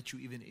going to let you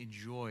even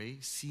enjoy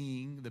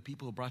seeing the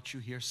people who brought you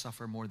here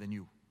suffer more than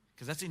you.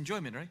 Because that's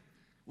enjoyment, right?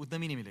 Utna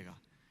nahi milega.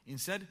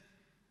 Instead,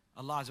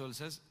 Allah Azza wa Jalla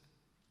says,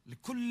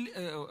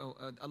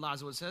 Allah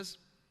Azza wa Jalla says,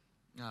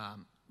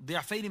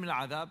 ضِعْفَيْنِ مِنَ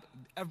الْعَذَابِ.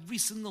 Every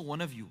single one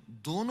of you,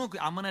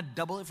 I'm going to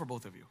double it for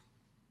both of you.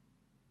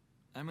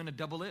 I'm going to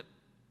double it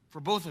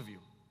for both of you.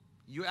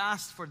 You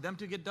asked for them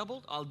to get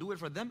doubled, I'll do it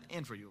for them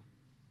and for you.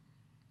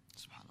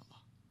 SubhanAllah.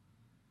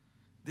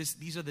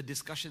 These are the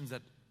discussions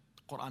that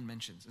Quran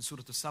mentions. In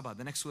Surah As-Saba,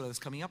 the next surah that's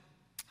coming up,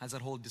 has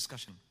that whole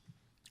discussion.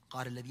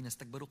 قَالَ الَّذِينَ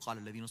اسْتَكْبَرُوا قَالَ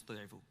الَّذِينَ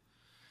اسْتُضْعِفُوا.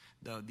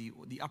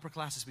 The upper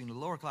class is being the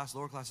lower class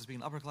is being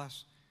the upper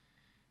class.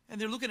 And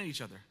they're looking at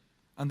each other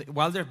and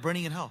while they're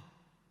burning in hell.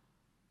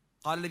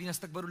 قَالَ الَّذِينَ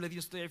اسْتَكْبَرُوا الَّذِينَ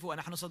اسْتُضْعِفُوا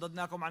أَنَحْنُ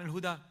صَدَدْنَاكُمْ عَنِ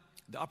الْهُدَى.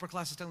 The upper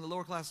class is telling the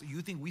lower class,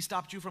 you think we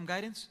stopped you from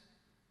guidance?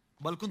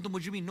 بَلْ كُنْتُمْ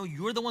مُجْرِمِينَ. No,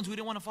 you're the ones who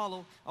didn't want to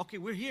follow. Okay,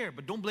 we're here,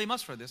 but don't blame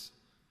us for this.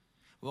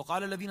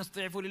 وَقَالَ الَّذِينَ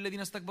اسْتُضْعِفُوا لِلَّذِينَ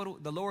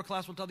اسْتَكْبَرُوا. The lower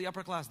class will tell the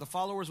upper class. The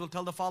followers will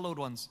tell the followed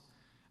ones.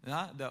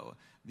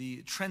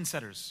 The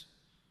trendsetters.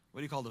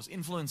 What do you call those?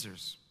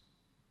 Influencers.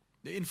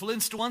 The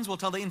influenced ones will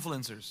tell the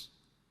influencers.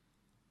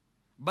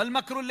 بَلْ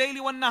مَكْرُ اللَّيْلِ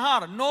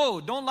وَالنَّهَارِ. No,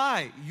 don't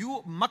lie.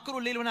 You مَكْرُ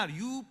اللَّيْلِ وَالنَّهَارِ.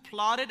 You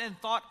plotted and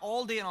thought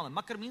all day and all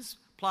night. Makr means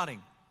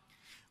plotting.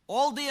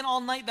 All day and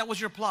all night, that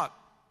was your plot.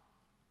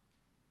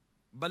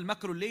 بَلْ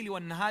مَكْرُ اللَّيْلِ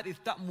وَالنَّهَارِ إِذْ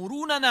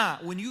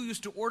تَأْمُرُونَنَا. When you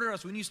used to order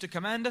us, when you used to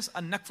command us,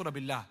 أَن نَكْفُرَ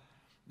بِاللَّهِ.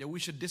 That we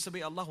should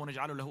disobey Allah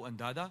وَنَجْعَلُ لَهُ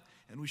أَنْدَادًا.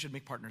 And we should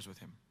make partners with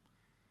Him.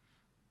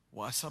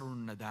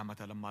 وَأَسَرُّوا النَّدَامَةَ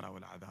لَمَّا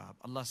رَأَوُا الْعَذَابَ.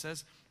 Allah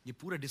says, ye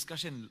pura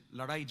discussion,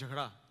 ladai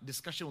jhagda,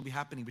 discussion will be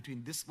happening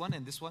between this one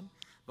and this one.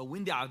 But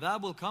when the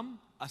adhab will come,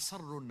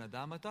 أَسَرُّوا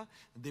النَّدَامَةَ.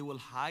 They will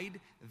hide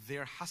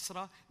their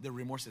hasra, their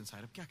remorse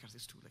inside. Ab kya karte,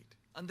 it's too late.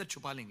 Andar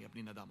chupa lenge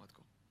apni nadamat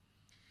ko.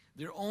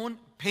 Their own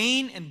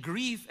pain and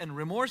grief and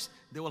remorse,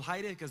 they will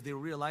hide it because they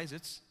realize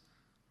it's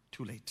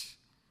too late.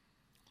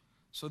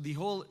 So the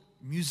whole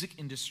music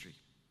industry,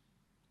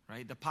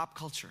 right? The pop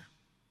culture,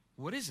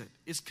 what is it?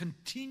 It's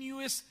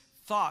continuous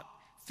thought,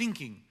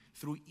 thinking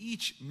through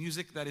each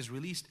music that is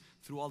released,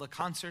 through all the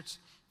concerts,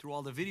 through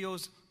all the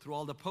videos, through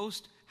all the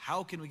posts.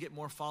 How can we get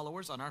more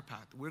followers on our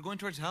path? We're going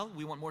towards hell,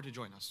 we want more to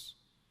join us.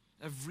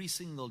 Every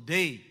single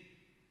day,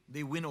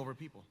 they win over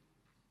people.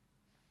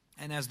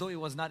 And as though it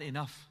was not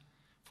enough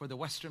for the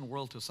Western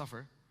world to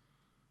suffer,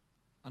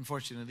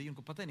 unfortunately,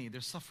 they're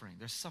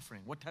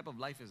suffering. What type of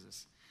life is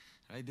this?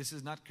 Right? This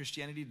is not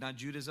Christianity, not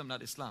Judaism,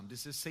 not Islam.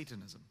 This is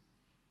Satanism.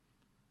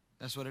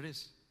 That's what it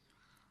is.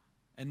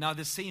 And now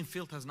this same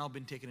filth has now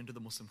been taken into the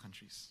Muslim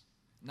countries.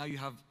 Now you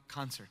have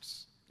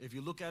concerts. If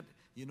you look at,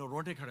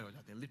 rote khade ho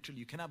jate. Literally,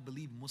 you cannot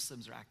believe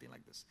Muslims are acting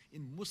like this.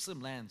 In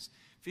Muslim lands,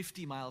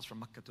 50 miles from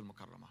Makkah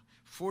al-Mukarramah,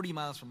 40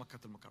 miles from Makkah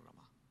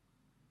al-Mukarramah.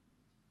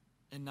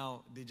 And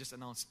now they just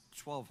announced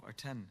 12 or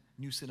 10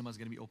 new cinemas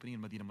going to be opening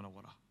in Medina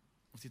Munawwara.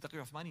 Mufti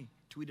Taqi Uthmani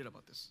tweeted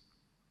about this.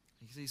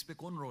 He said, "Ispe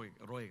kaun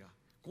roega?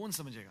 Kaun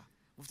samjhega?"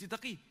 Mufti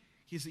Taqi,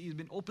 He's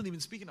been openly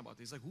speaking about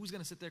this. He's like, who's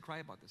going to sit there and cry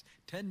about this?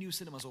 10 new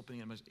cinemas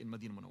opening in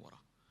Madinah Munawwara.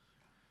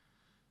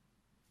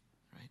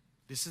 Right?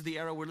 This is the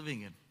era we're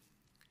living in.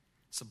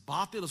 So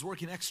Batil is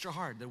working extra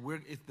hard.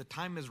 The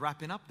time is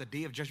wrapping up. The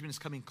day of judgment is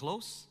coming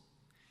close.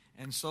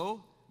 And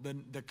so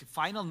the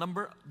final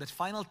number, the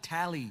final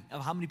tally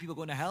of how many people are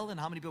going to hell and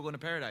how many people are going to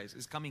paradise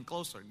is coming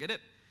closer. Get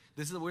it?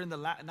 We're in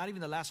not even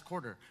the last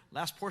quarter.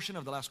 Last portion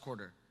of the last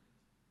quarter.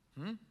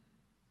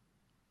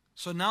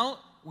 So now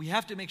we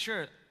have to make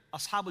sure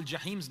Ashabul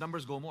Jahim's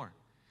numbers go more.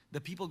 The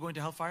people going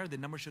to hellfire, the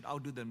numbers should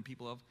outdo the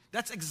people of.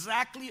 That's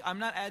exactly, I'm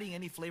not adding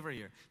any flavor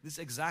here. This is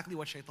exactly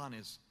what shaitan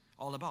is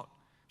all about.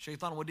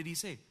 Shaitan, what did he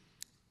say?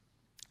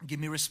 Give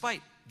me respite.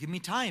 Give me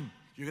time.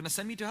 You're going to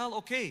send me to hell?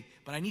 Okay,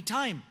 but I need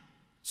time.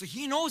 So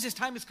he knows his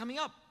time is coming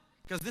up.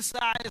 Because this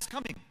sa'a is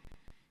coming.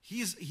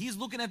 He's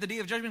looking at the day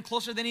of judgment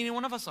closer than any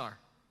one of us are.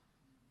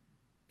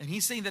 And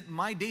he's saying that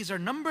my days are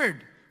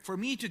numbered for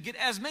me to get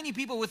as many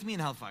people with me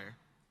in hellfire.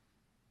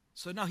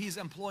 So now he's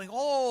employing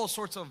all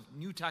sorts of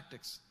new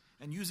tactics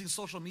and using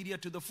social media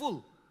to the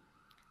full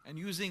and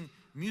using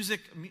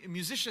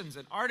musicians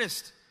and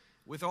artists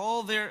with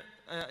all their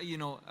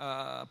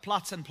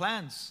plots and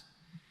plans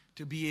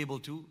to be able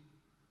to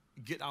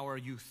get our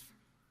youth,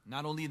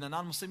 not only the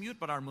non-Muslim youth,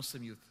 but our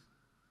Muslim youth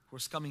who are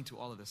succumbing to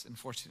all of this,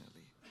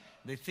 unfortunately.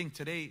 They think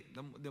today,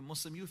 the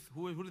Muslim youth,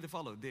 who do they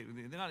follow? They're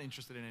not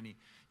interested in any.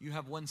 You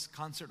have one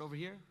concert over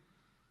here.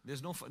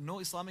 There's no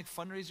Islamic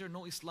fundraiser,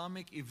 no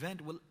Islamic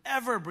event will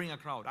ever bring a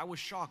crowd. I was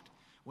shocked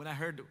when I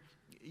heard,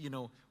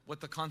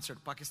 what the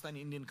concert,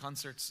 Pakistani Indian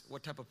concerts,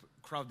 what type of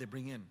crowd they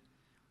bring in.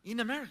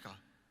 In America,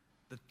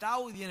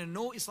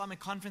 no Islamic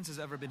conference has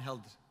ever been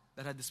held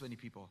that had this many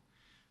people.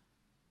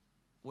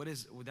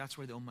 That's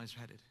where the Ummah is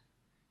headed.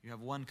 You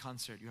have one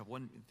concert, you have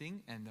one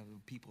thing, and the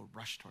people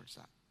rush towards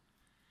that.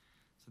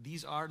 So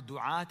these are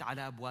du'at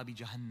ala abwabi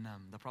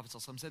jahannam. The Prophet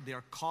ﷺ said they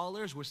are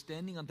callers who are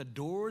standing on the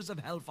doors of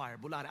hellfire.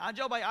 Bulare,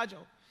 ajao bhai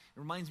ajao. It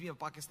reminds me of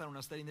Pakistan when I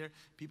was studying there.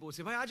 People would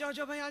say, bhai ajao,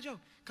 ajao, bhai ajao.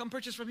 Come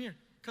purchase from here.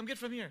 Come get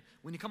from here.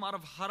 When you come out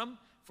of haram,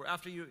 for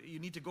after you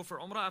need to go for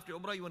umrah. After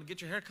umrah, you want to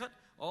get your hair cut.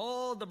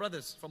 All the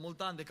brothers from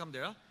Multan, they come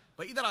there. Huh?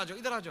 But idhar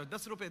ajao, 10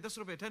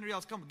 rupees, 10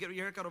 riyals, come get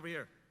your hair cut over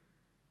here.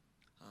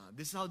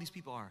 This is how these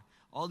people are.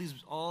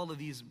 All of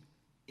these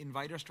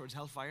inviters towards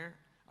hellfire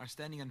are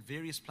standing on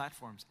various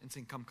platforms and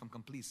saying, come,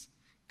 please.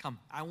 Come.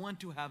 I want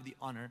to have the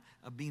honor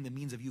of being the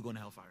means of you going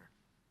to hellfire.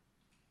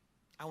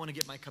 I want to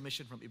get my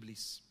commission from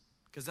Iblis.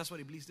 Because that's what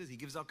Iblis does. He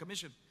gives out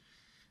commission.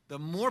 The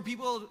more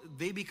people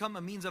they become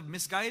a means of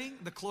misguiding,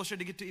 the closer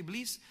they get to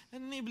Iblis.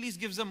 And Iblis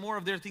gives them more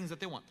of their things that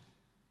they want.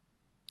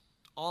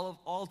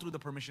 All through the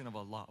permission of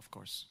Allah, of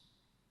course.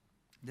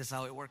 This is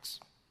how it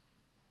works.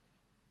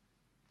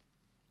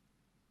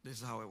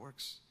 This is how it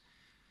works.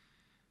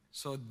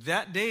 So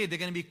that day, they're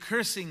going to be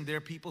cursing their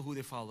people who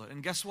they follow.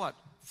 And guess what?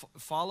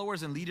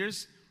 Followers and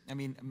leaders,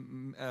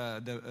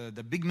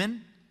 the big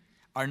men,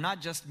 are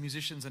not just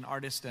musicians and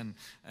artists and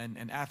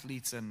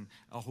athletes and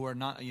who are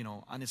not,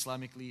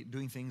 un-Islamically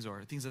doing things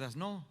or things like that.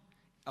 No.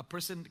 A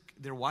person,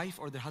 their wife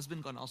or their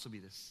husband can also be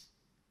this.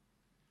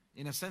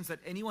 In a sense that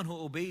anyone who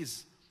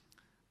obeys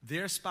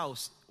their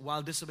spouse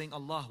while disobeying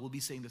Allah will be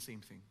saying the same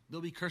thing.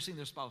 They'll be cursing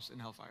their spouse in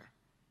hellfire.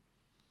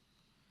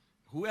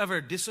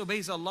 Whoever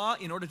disobeys Allah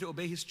in order to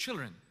obey his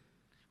children,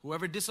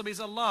 whoever disobeys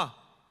Allah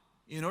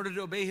in order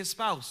to obey his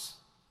spouse,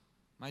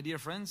 my dear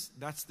friends,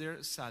 that's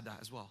their sada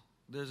as well.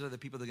 Those are the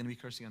people that are going to be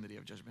cursing on the day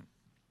of judgment.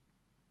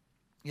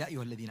 Ya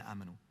ayyuha alladhina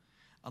amanu.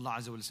 Allah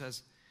Azza wa Jalla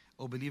says,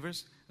 O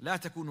believers, la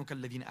takunu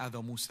kalladhina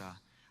adhaw Musa.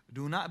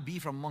 Do not be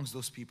from amongst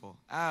those people,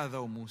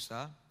 adhaw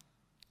Musa,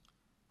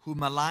 who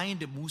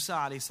maligned Musa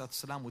alayhi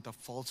salam with a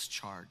false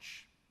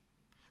charge.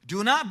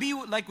 Do not be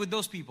like with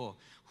those people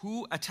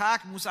who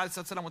attacked Musa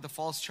alayhi salam with a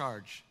false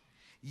charge.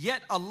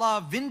 Yet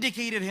Allah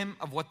vindicated him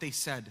of what they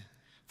said,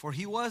 for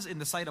he was in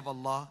the sight of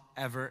Allah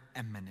ever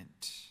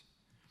eminent.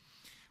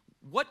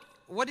 What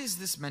is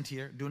this meant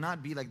here? Do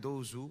not be like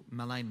those who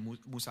malign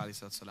Musa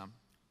alayhi salam.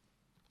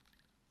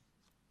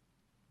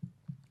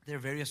 There are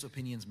various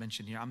opinions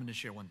mentioned here. I'm going to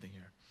share one thing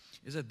here.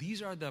 Is that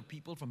these are the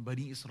people from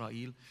Bani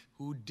Israel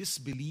who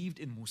disbelieved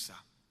in Musa.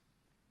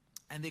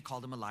 And they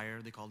called him a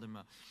liar, they called him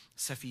a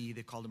safi,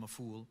 they called him a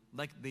fool,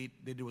 like they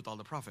do with all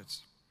the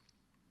prophets.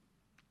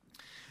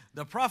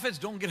 The prophets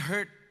don't get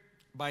hurt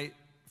by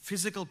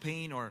physical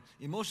pain or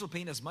emotional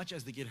pain as much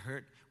as they get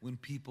hurt when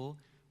people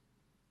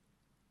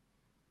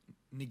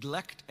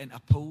neglect and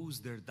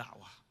oppose their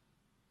da'wah.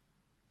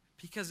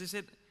 Because they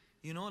said,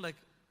 like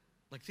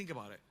think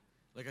about it.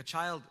 Like a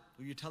child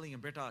who you're telling him,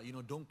 Beta,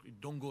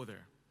 don't go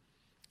there.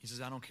 He says,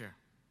 I don't care.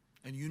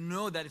 And you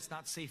know that it's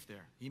not safe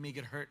there. He may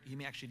get hurt. He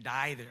may actually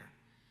die there.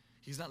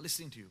 He's not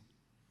listening to you.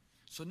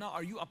 So now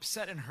are you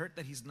upset and hurt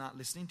that he's not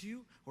listening to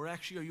you? Or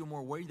actually are you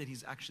more worried that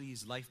his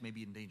life may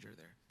be in danger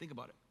there? Think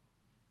about it.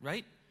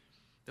 Right?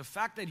 The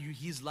fact that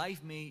his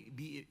life may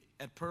be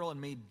at peril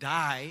and may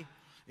die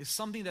is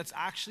something that's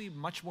actually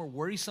much more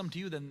worrisome to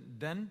you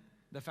than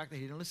the fact that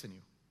he didn't listen to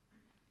you.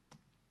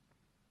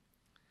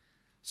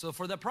 So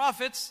for the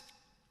prophets,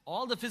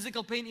 all the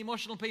physical pain,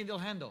 emotional pain they'll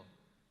handle.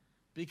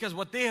 Because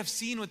what they have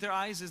seen with their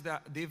eyes is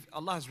that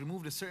Allah has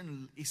removed a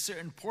certain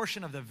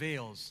portion of the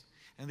veils.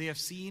 And they have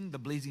seen the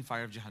blazing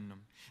fire of Jahannam.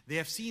 They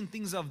have seen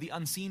things of the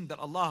unseen that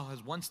Allah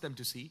has wants them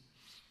to see.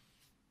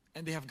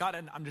 And they have got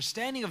an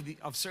understanding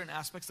of certain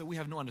aspects that we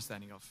have no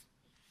understanding of.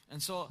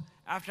 And so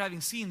after having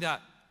seen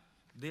that,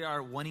 they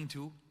are wanting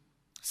to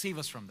save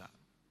us from that.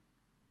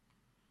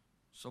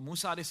 So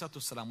Musa a.s.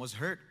 was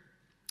hurt.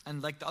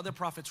 And like the other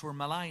prophets were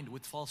maligned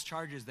with false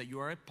charges that you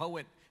are a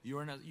poet, you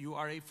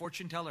are a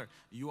fortune teller,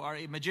 you are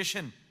a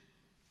magician.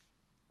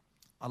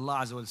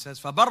 Allah Azza wa Jalla says,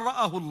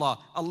 فَبَرَّأَهُ اللَّهُ,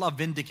 Allah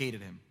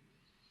vindicated him.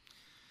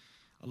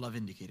 Allah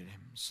vindicated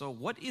him. So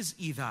what is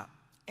idha?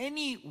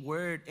 Any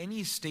word,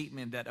 any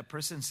statement that a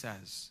person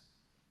says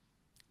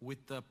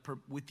with the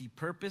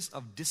purpose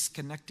of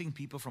disconnecting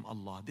people from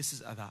Allah, this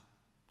is adha.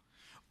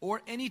 Or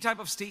any type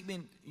of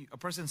statement a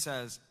person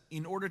says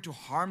in order to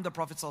harm the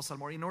Prophet ﷺ,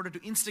 or in order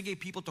to instigate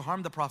people to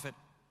harm the Prophet,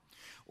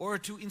 or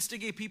to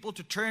instigate people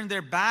to turn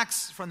their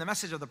backs from the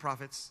message of the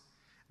Prophets,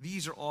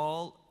 these are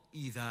all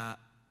idha.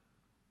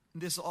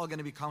 This is all going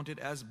to be counted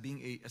as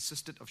being an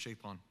assistant of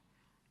shaitan.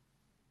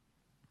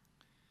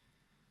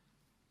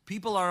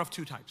 People are of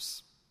two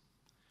types.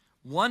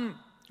 One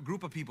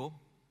group of people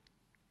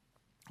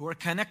who are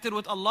connected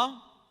with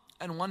Allah,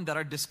 and one that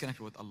are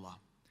disconnected with Allah.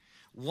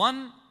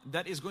 One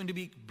that is going to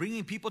be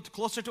bringing people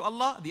closer to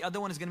Allah, the other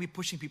one is going to be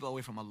pushing people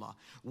away from Allah.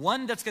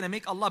 One that's going to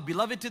make Allah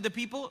beloved to the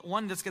people,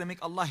 one that's going to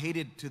make Allah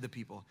hated to the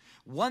people.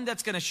 One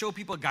that's going to show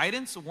people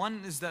guidance,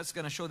 one is that's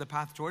going to show the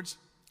path towards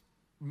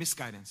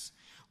misguidance.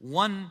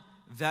 One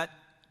that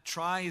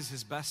tries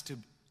his best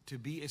to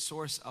be a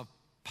source of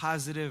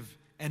positive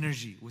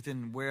energy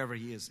within wherever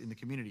he is in the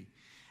community.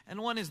 And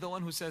one is the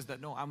one who says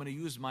that, no, I'm going to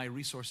use my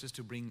resources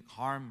to bring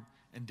harm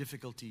and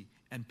difficulty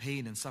and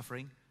pain and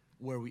suffering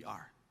where we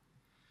are.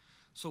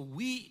 So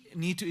we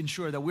need to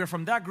ensure that we're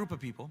from that group of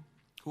people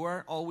who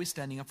are always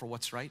standing up for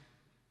what's right,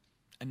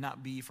 and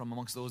not be from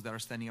amongst those that are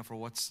standing up for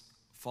what's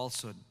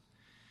falsehood.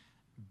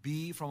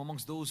 Be from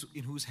amongst those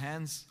in whose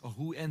hands, or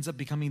who ends up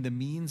becoming the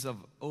means of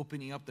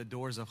opening up the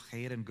doors of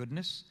khair and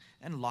goodness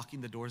and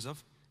locking the doors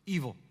of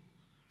evil.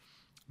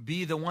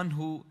 Be the one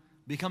who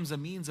becomes a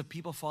means of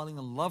people falling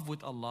in love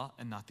with Allah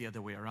and not the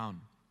other way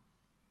around.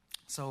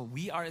 So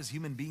we are, as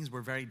human beings,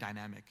 we're very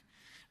dynamic,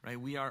 right?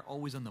 We are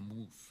always on the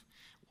move.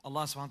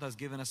 Allah subhanahu wa ta'ala has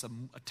given us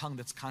a tongue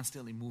that's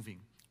constantly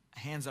moving.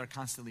 Hands are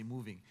constantly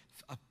moving.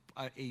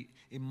 A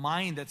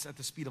mind that's at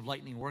the speed of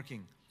lightning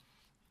working.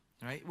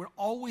 Right? We're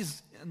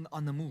always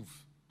on the move.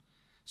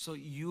 So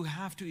you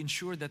have to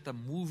ensure that the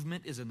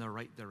movement is in the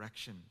right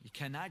direction. You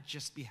cannot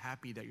just be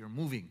happy that you're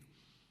moving.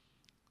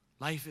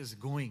 Life is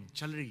going.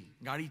 Chal rahi,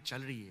 gaadi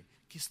chal rahi hai.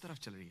 Kis taraf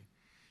chal rahi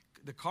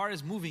hai? The car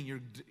is moving.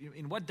 You're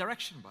in what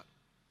direction, but?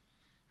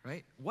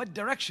 Right? What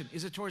direction?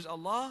 Is it towards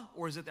Allah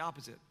or is it the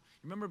opposite?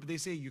 Remember, they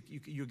say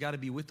you got to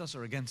be with us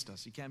or against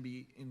us. You can't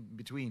be in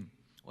between.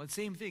 Well,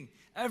 same thing.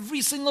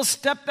 Every single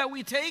step that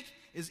we take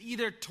is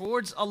either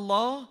towards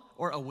Allah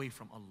or away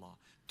from Allah.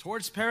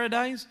 Towards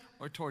paradise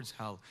or towards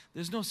hell.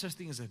 There's no such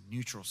thing as a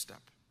neutral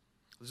step.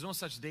 There's no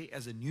such day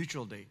as a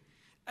neutral day.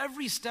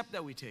 Every step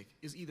that we take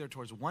is either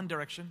towards one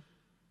direction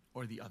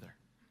or the other.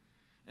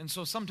 And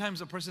so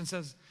sometimes a person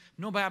says,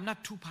 no, but I'm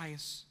not too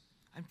pious.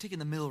 I'm taking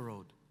the middle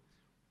road.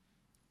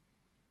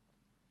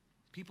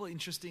 People,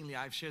 interestingly,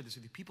 I've shared this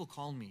with you, people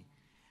call me,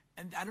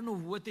 and I don't know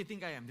what they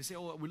think I am. They say,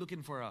 oh, we're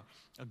looking for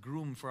a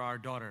groom for our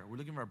daughter. We're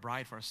looking for a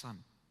bride for our son.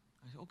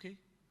 I say, okay,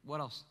 what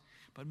else?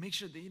 But make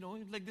sure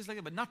that, like this, like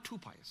that, but not too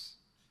pious.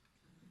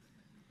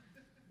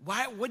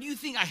 Why? What do you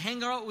think? I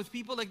hang out with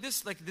people like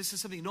this? Like this is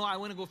something, no, I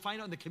want to go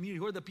find out in the community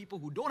who are the people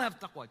who don't have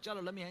taqwa.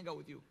 Chala, let me hang out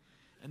with you.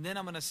 And then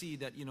I'm going to see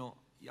that,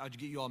 I'll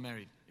get you all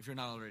married, if you're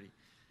not already.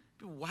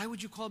 But why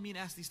would you call me and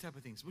ask these type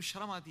of things? Mush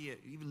sharam aati hai,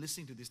 even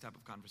listening to these type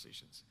of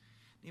conversations.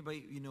 नहीं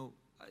भाई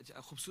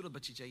खूबसूरत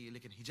बच्ची चाहिए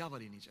लेकिन हिजाब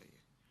वाली नहीं चाहिए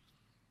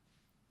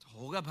तो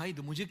होगा भाई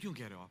तो मुझे क्यों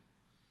कह रहे हो आप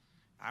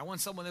I want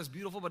someone that's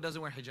beautiful but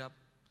doesn't wear hijab.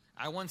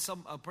 I want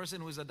a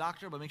person who is a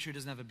doctor but make sure he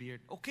doesn't have a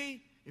beard.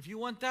 Okay, if you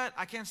want that,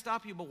 I can't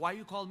stop you, but why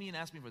you call me and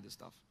ask me for this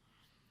stuff?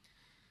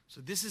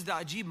 So this is the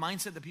ajib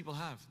mindset that people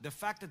have. The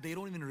fact that they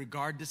don't even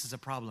regard this as a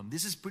problem.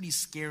 This is pretty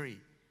scary,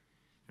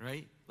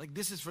 right? Like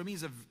this is, for me,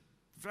 is a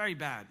very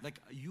bad. Like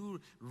you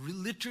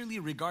literally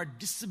regard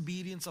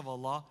disobedience of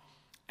Allah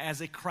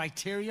as a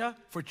criteria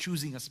for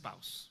choosing a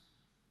spouse.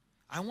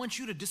 I want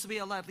you to disobey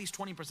Allah at least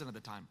 20% of the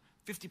time,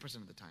 50%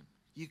 of the time.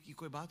 Ye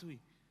koi baat hui?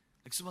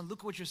 Like someone,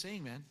 look what you're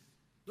saying, man.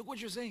 Look what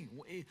you're saying.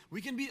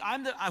 We can be,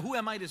 who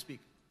am I to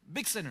speak?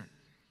 Big sinner.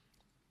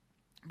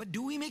 But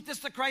do we make this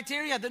the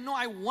criteria that no,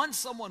 I want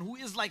someone who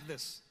is like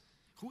this,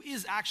 who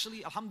is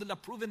actually, alhamdulillah,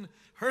 proven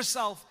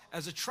herself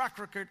as a track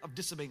record of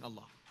disobeying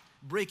Allah,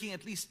 breaking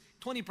at least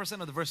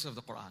 20% of the verses of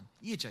the Quran.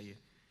 Ye chahiye.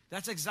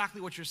 That's exactly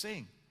what you're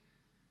saying.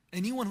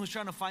 Anyone who's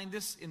trying to find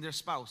this in their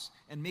spouse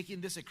and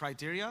making this a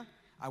criteria,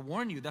 I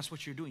warn you, that's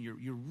what you're doing.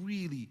 You're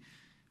really,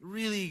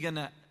 really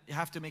gonna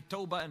have to make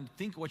tawbah and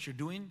think what you're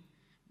doing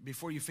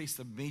before you face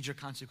the major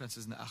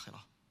consequences in the akhirah.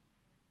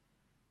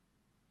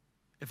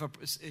 If a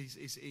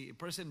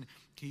person,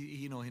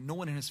 no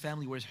one in his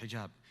family wears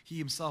hijab. He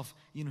himself,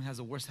 has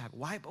a worse habit.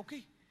 Why?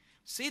 Okay.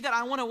 Say that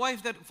I want a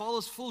wife that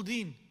follows full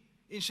deen.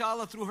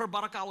 Inshallah, through her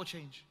barakah will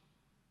change.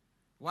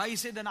 Why you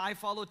say then I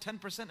follow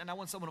 10% and I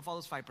want someone who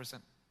follows 5%?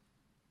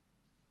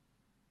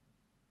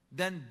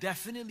 Then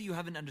definitely you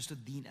haven't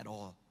understood deen at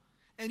all.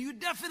 And you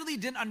definitely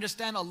didn't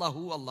understand Allah,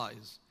 who Allah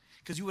is.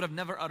 Because you would have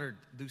never uttered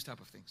those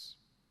type of things.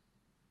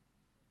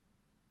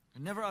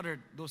 Never uttered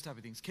those type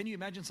of things. Can you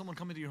imagine someone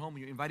coming to your home,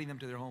 you're inviting them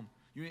to their home.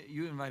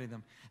 You invited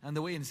them. And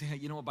the way and say,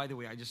 hey, what, by the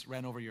way, I just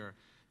ran over your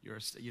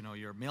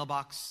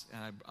mailbox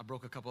and I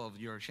broke a couple of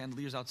your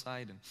chandeliers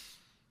outside and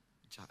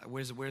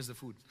where's the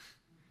food?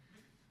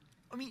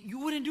 I mean, you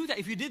wouldn't do that.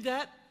 If you did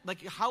that,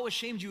 like how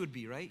ashamed you would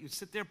be, right? You'd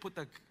sit there, put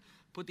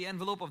the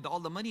envelope of all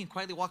the money and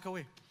quietly walk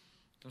away.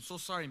 I'm so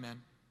sorry,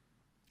 man.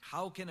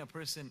 How can a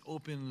person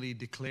openly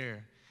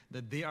declare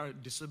that they are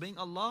disobeying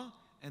Allah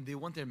and they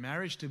want their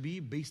marriage to be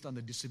based on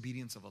the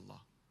disobedience of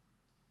Allah?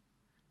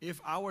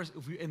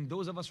 And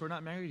those of us who are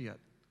not married yet,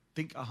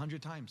 think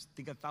 100 times,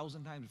 think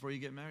 1,000 times before you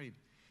get married.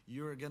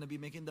 You're going to be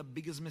making the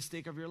biggest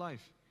mistake of your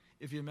life.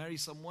 If you marry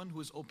someone who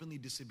is openly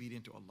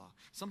disobedient to Allah.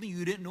 Something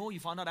you didn't know, you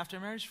found out after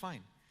marriage,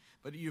 fine.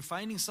 But you're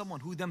finding someone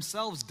who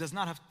themselves does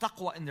not have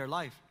taqwa in their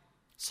life.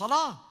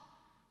 Salah,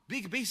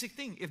 big basic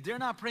thing. If they're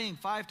not praying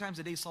 5 times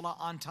a day, salah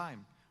on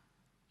time,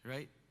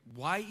 right?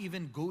 Why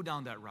even go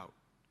down that route?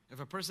 If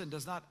a person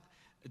does not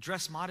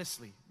dress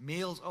modestly,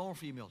 males or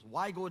females,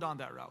 why go down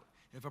that route?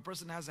 If a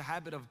person has a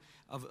habit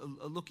of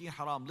looking at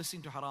haram,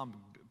 listening to haram,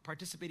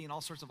 participating in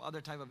all sorts of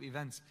other type of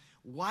events,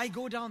 why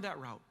go down that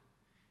route?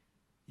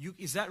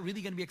 Is that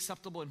really going to be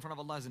acceptable in front of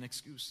Allah as an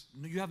excuse?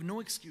 No, you have no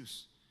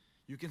excuse.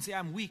 You can say,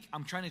 I'm weak,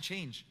 I'm trying to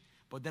change.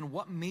 But then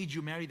what made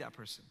you marry that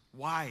person?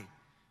 Why?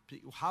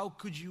 How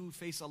could you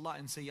face Allah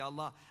and say, Ya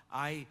Allah,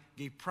 I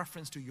gave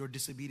preference to your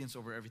disobedience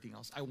over everything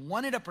else. I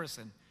wanted a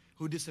person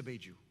who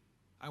disobeyed you.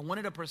 I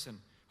wanted a person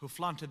who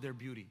flaunted their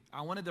beauty.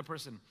 I wanted the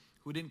person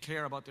who didn't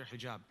care about their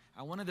hijab.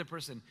 I wanted the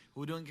person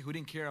who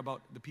didn't care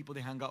about the people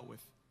they hang out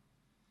with.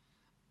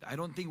 I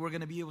don't think we're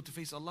going to be able to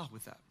face Allah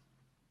with that.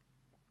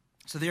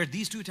 So there are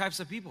these two types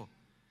of people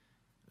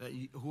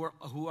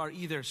who are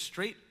either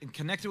straight and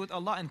connected with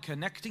Allah and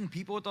connecting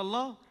people with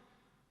Allah,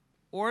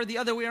 or the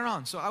other way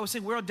around. So I was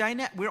saying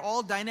we're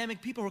all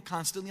dynamic people who are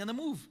constantly on the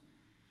move.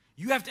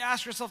 You have to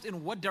ask yourself,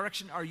 in what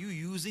direction are you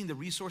using the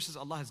resources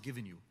Allah has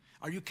given you?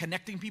 Are you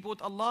connecting people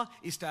with Allah,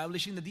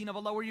 establishing the deen of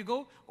Allah where you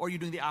go? Or are you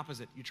doing the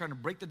opposite? You're trying to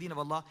break the deen of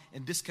Allah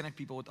and disconnect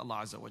people with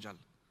Allah Azza wa Jal,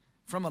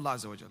 from Allah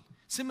Azza wa Jal.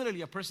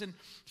 Similarly, a person,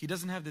 he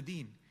doesn't have the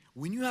deen.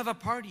 When you have a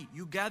party,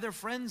 you gather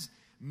friends,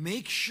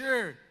 make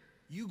sure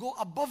you go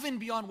above and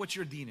beyond what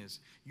your deen is.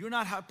 You're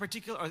not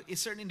particular, or a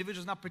certain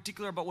individual is not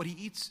particular about what he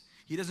eats.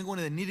 He doesn't go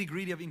into the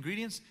nitty-gritty of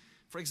ingredients,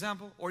 for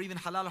example, or even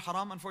halal or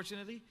haram,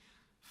 unfortunately.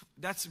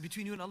 That's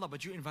between you and Allah,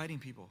 but you're inviting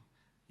people.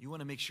 You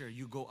want to make sure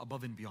you go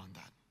above and beyond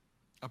that.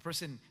 A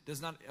person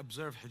does not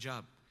observe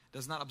hijab,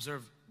 does not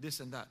observe this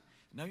and that.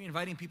 Now you're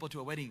inviting people to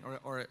a wedding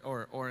or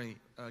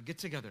a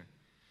get-together.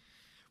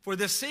 For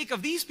the sake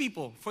of these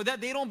people, for that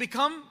they don't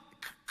become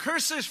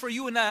cursors for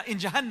you in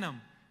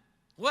Jahannam.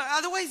 Well,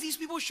 otherwise these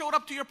people showed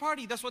up to your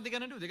party. That's what they're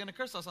going to do. They're going to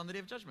curse us on the Day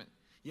of Judgment.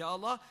 Ya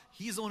Allah,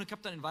 He's the one who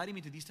kept on inviting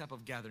me to these type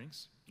of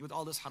gatherings with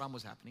all this haram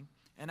was happening.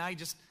 And I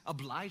just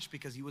obliged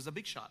because he was a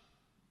big shot.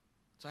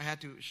 So I had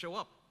to show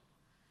up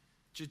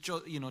to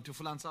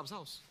Fulan Saab's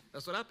house.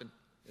 That's what happened.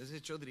 This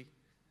is Chaudhry.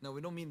 No, we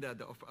don't mean the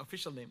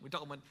official name. We're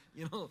talking about,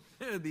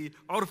 the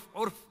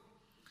urf.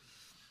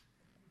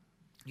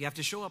 You have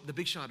to show up, the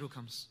big shot who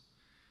comes.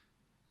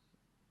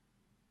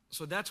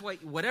 So that's why,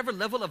 whatever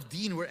level of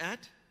deen we're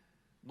at,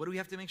 what do we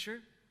have to make sure?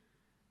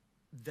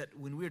 That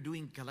when we're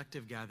doing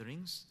collective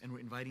gatherings and we're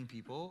inviting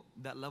people,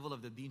 that level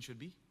of the deen should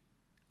be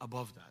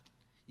above that.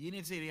 You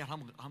need to say,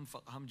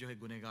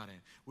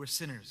 we're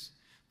sinners.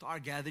 So our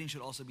gathering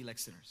should also be like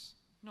sinners.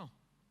 No.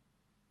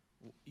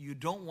 You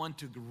don't want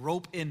to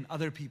rope in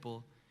other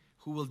people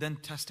who will then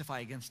testify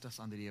against us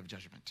on the Day of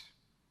Judgment.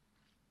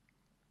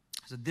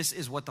 So this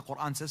is what the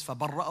Quran says.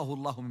 فَبَرَّأَهُ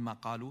اللَّهُ مِمَّا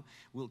قَالُوا.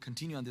 We'll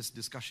continue on this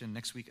discussion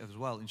next week as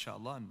well,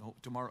 inshallah. And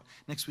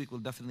next week will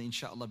definitely,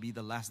 inshallah, be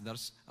the last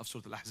dars of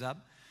Surah Al-Ahzab.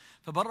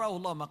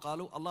 فَبَرَّأَهُ اللَّهُ مِمَّا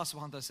قَالُوا. Allah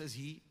subhanahu wa ta'ala says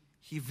He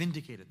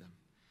vindicated them.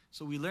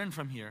 So we learn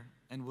from here,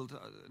 and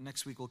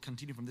next week we'll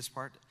continue from this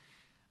part,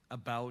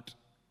 about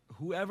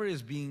whoever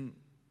is being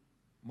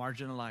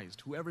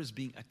marginalized, whoever is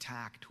being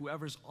attacked,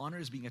 whoever's honor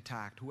is being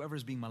attacked, whoever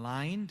is being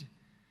maligned,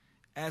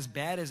 as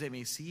bad as it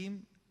may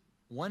seem,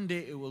 one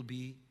day it will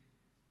be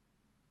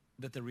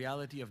that the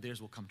reality of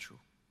theirs will come true.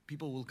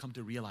 People will come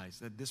to realize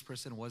that this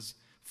person was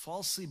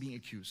falsely being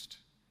accused.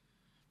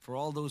 For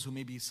all those who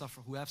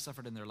who have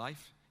suffered in their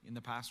life in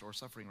the past or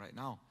suffering right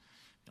now,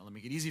 let me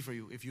make it easy for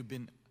you. If you've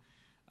been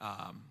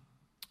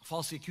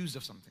falsely accused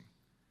of something,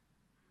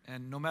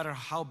 and no matter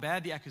how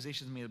bad the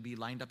accusations may be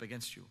lined up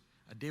against you,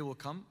 a day will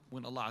come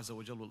when Allah Azza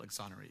wa Jal will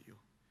exonerate you.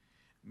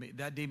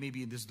 That day may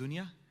be in this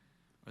dunya,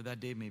 or that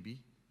day may be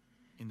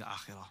in the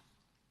akhirah.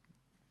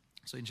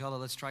 So inshallah,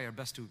 let's try our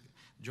best to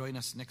join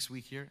us next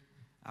week here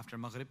after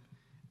Maghrib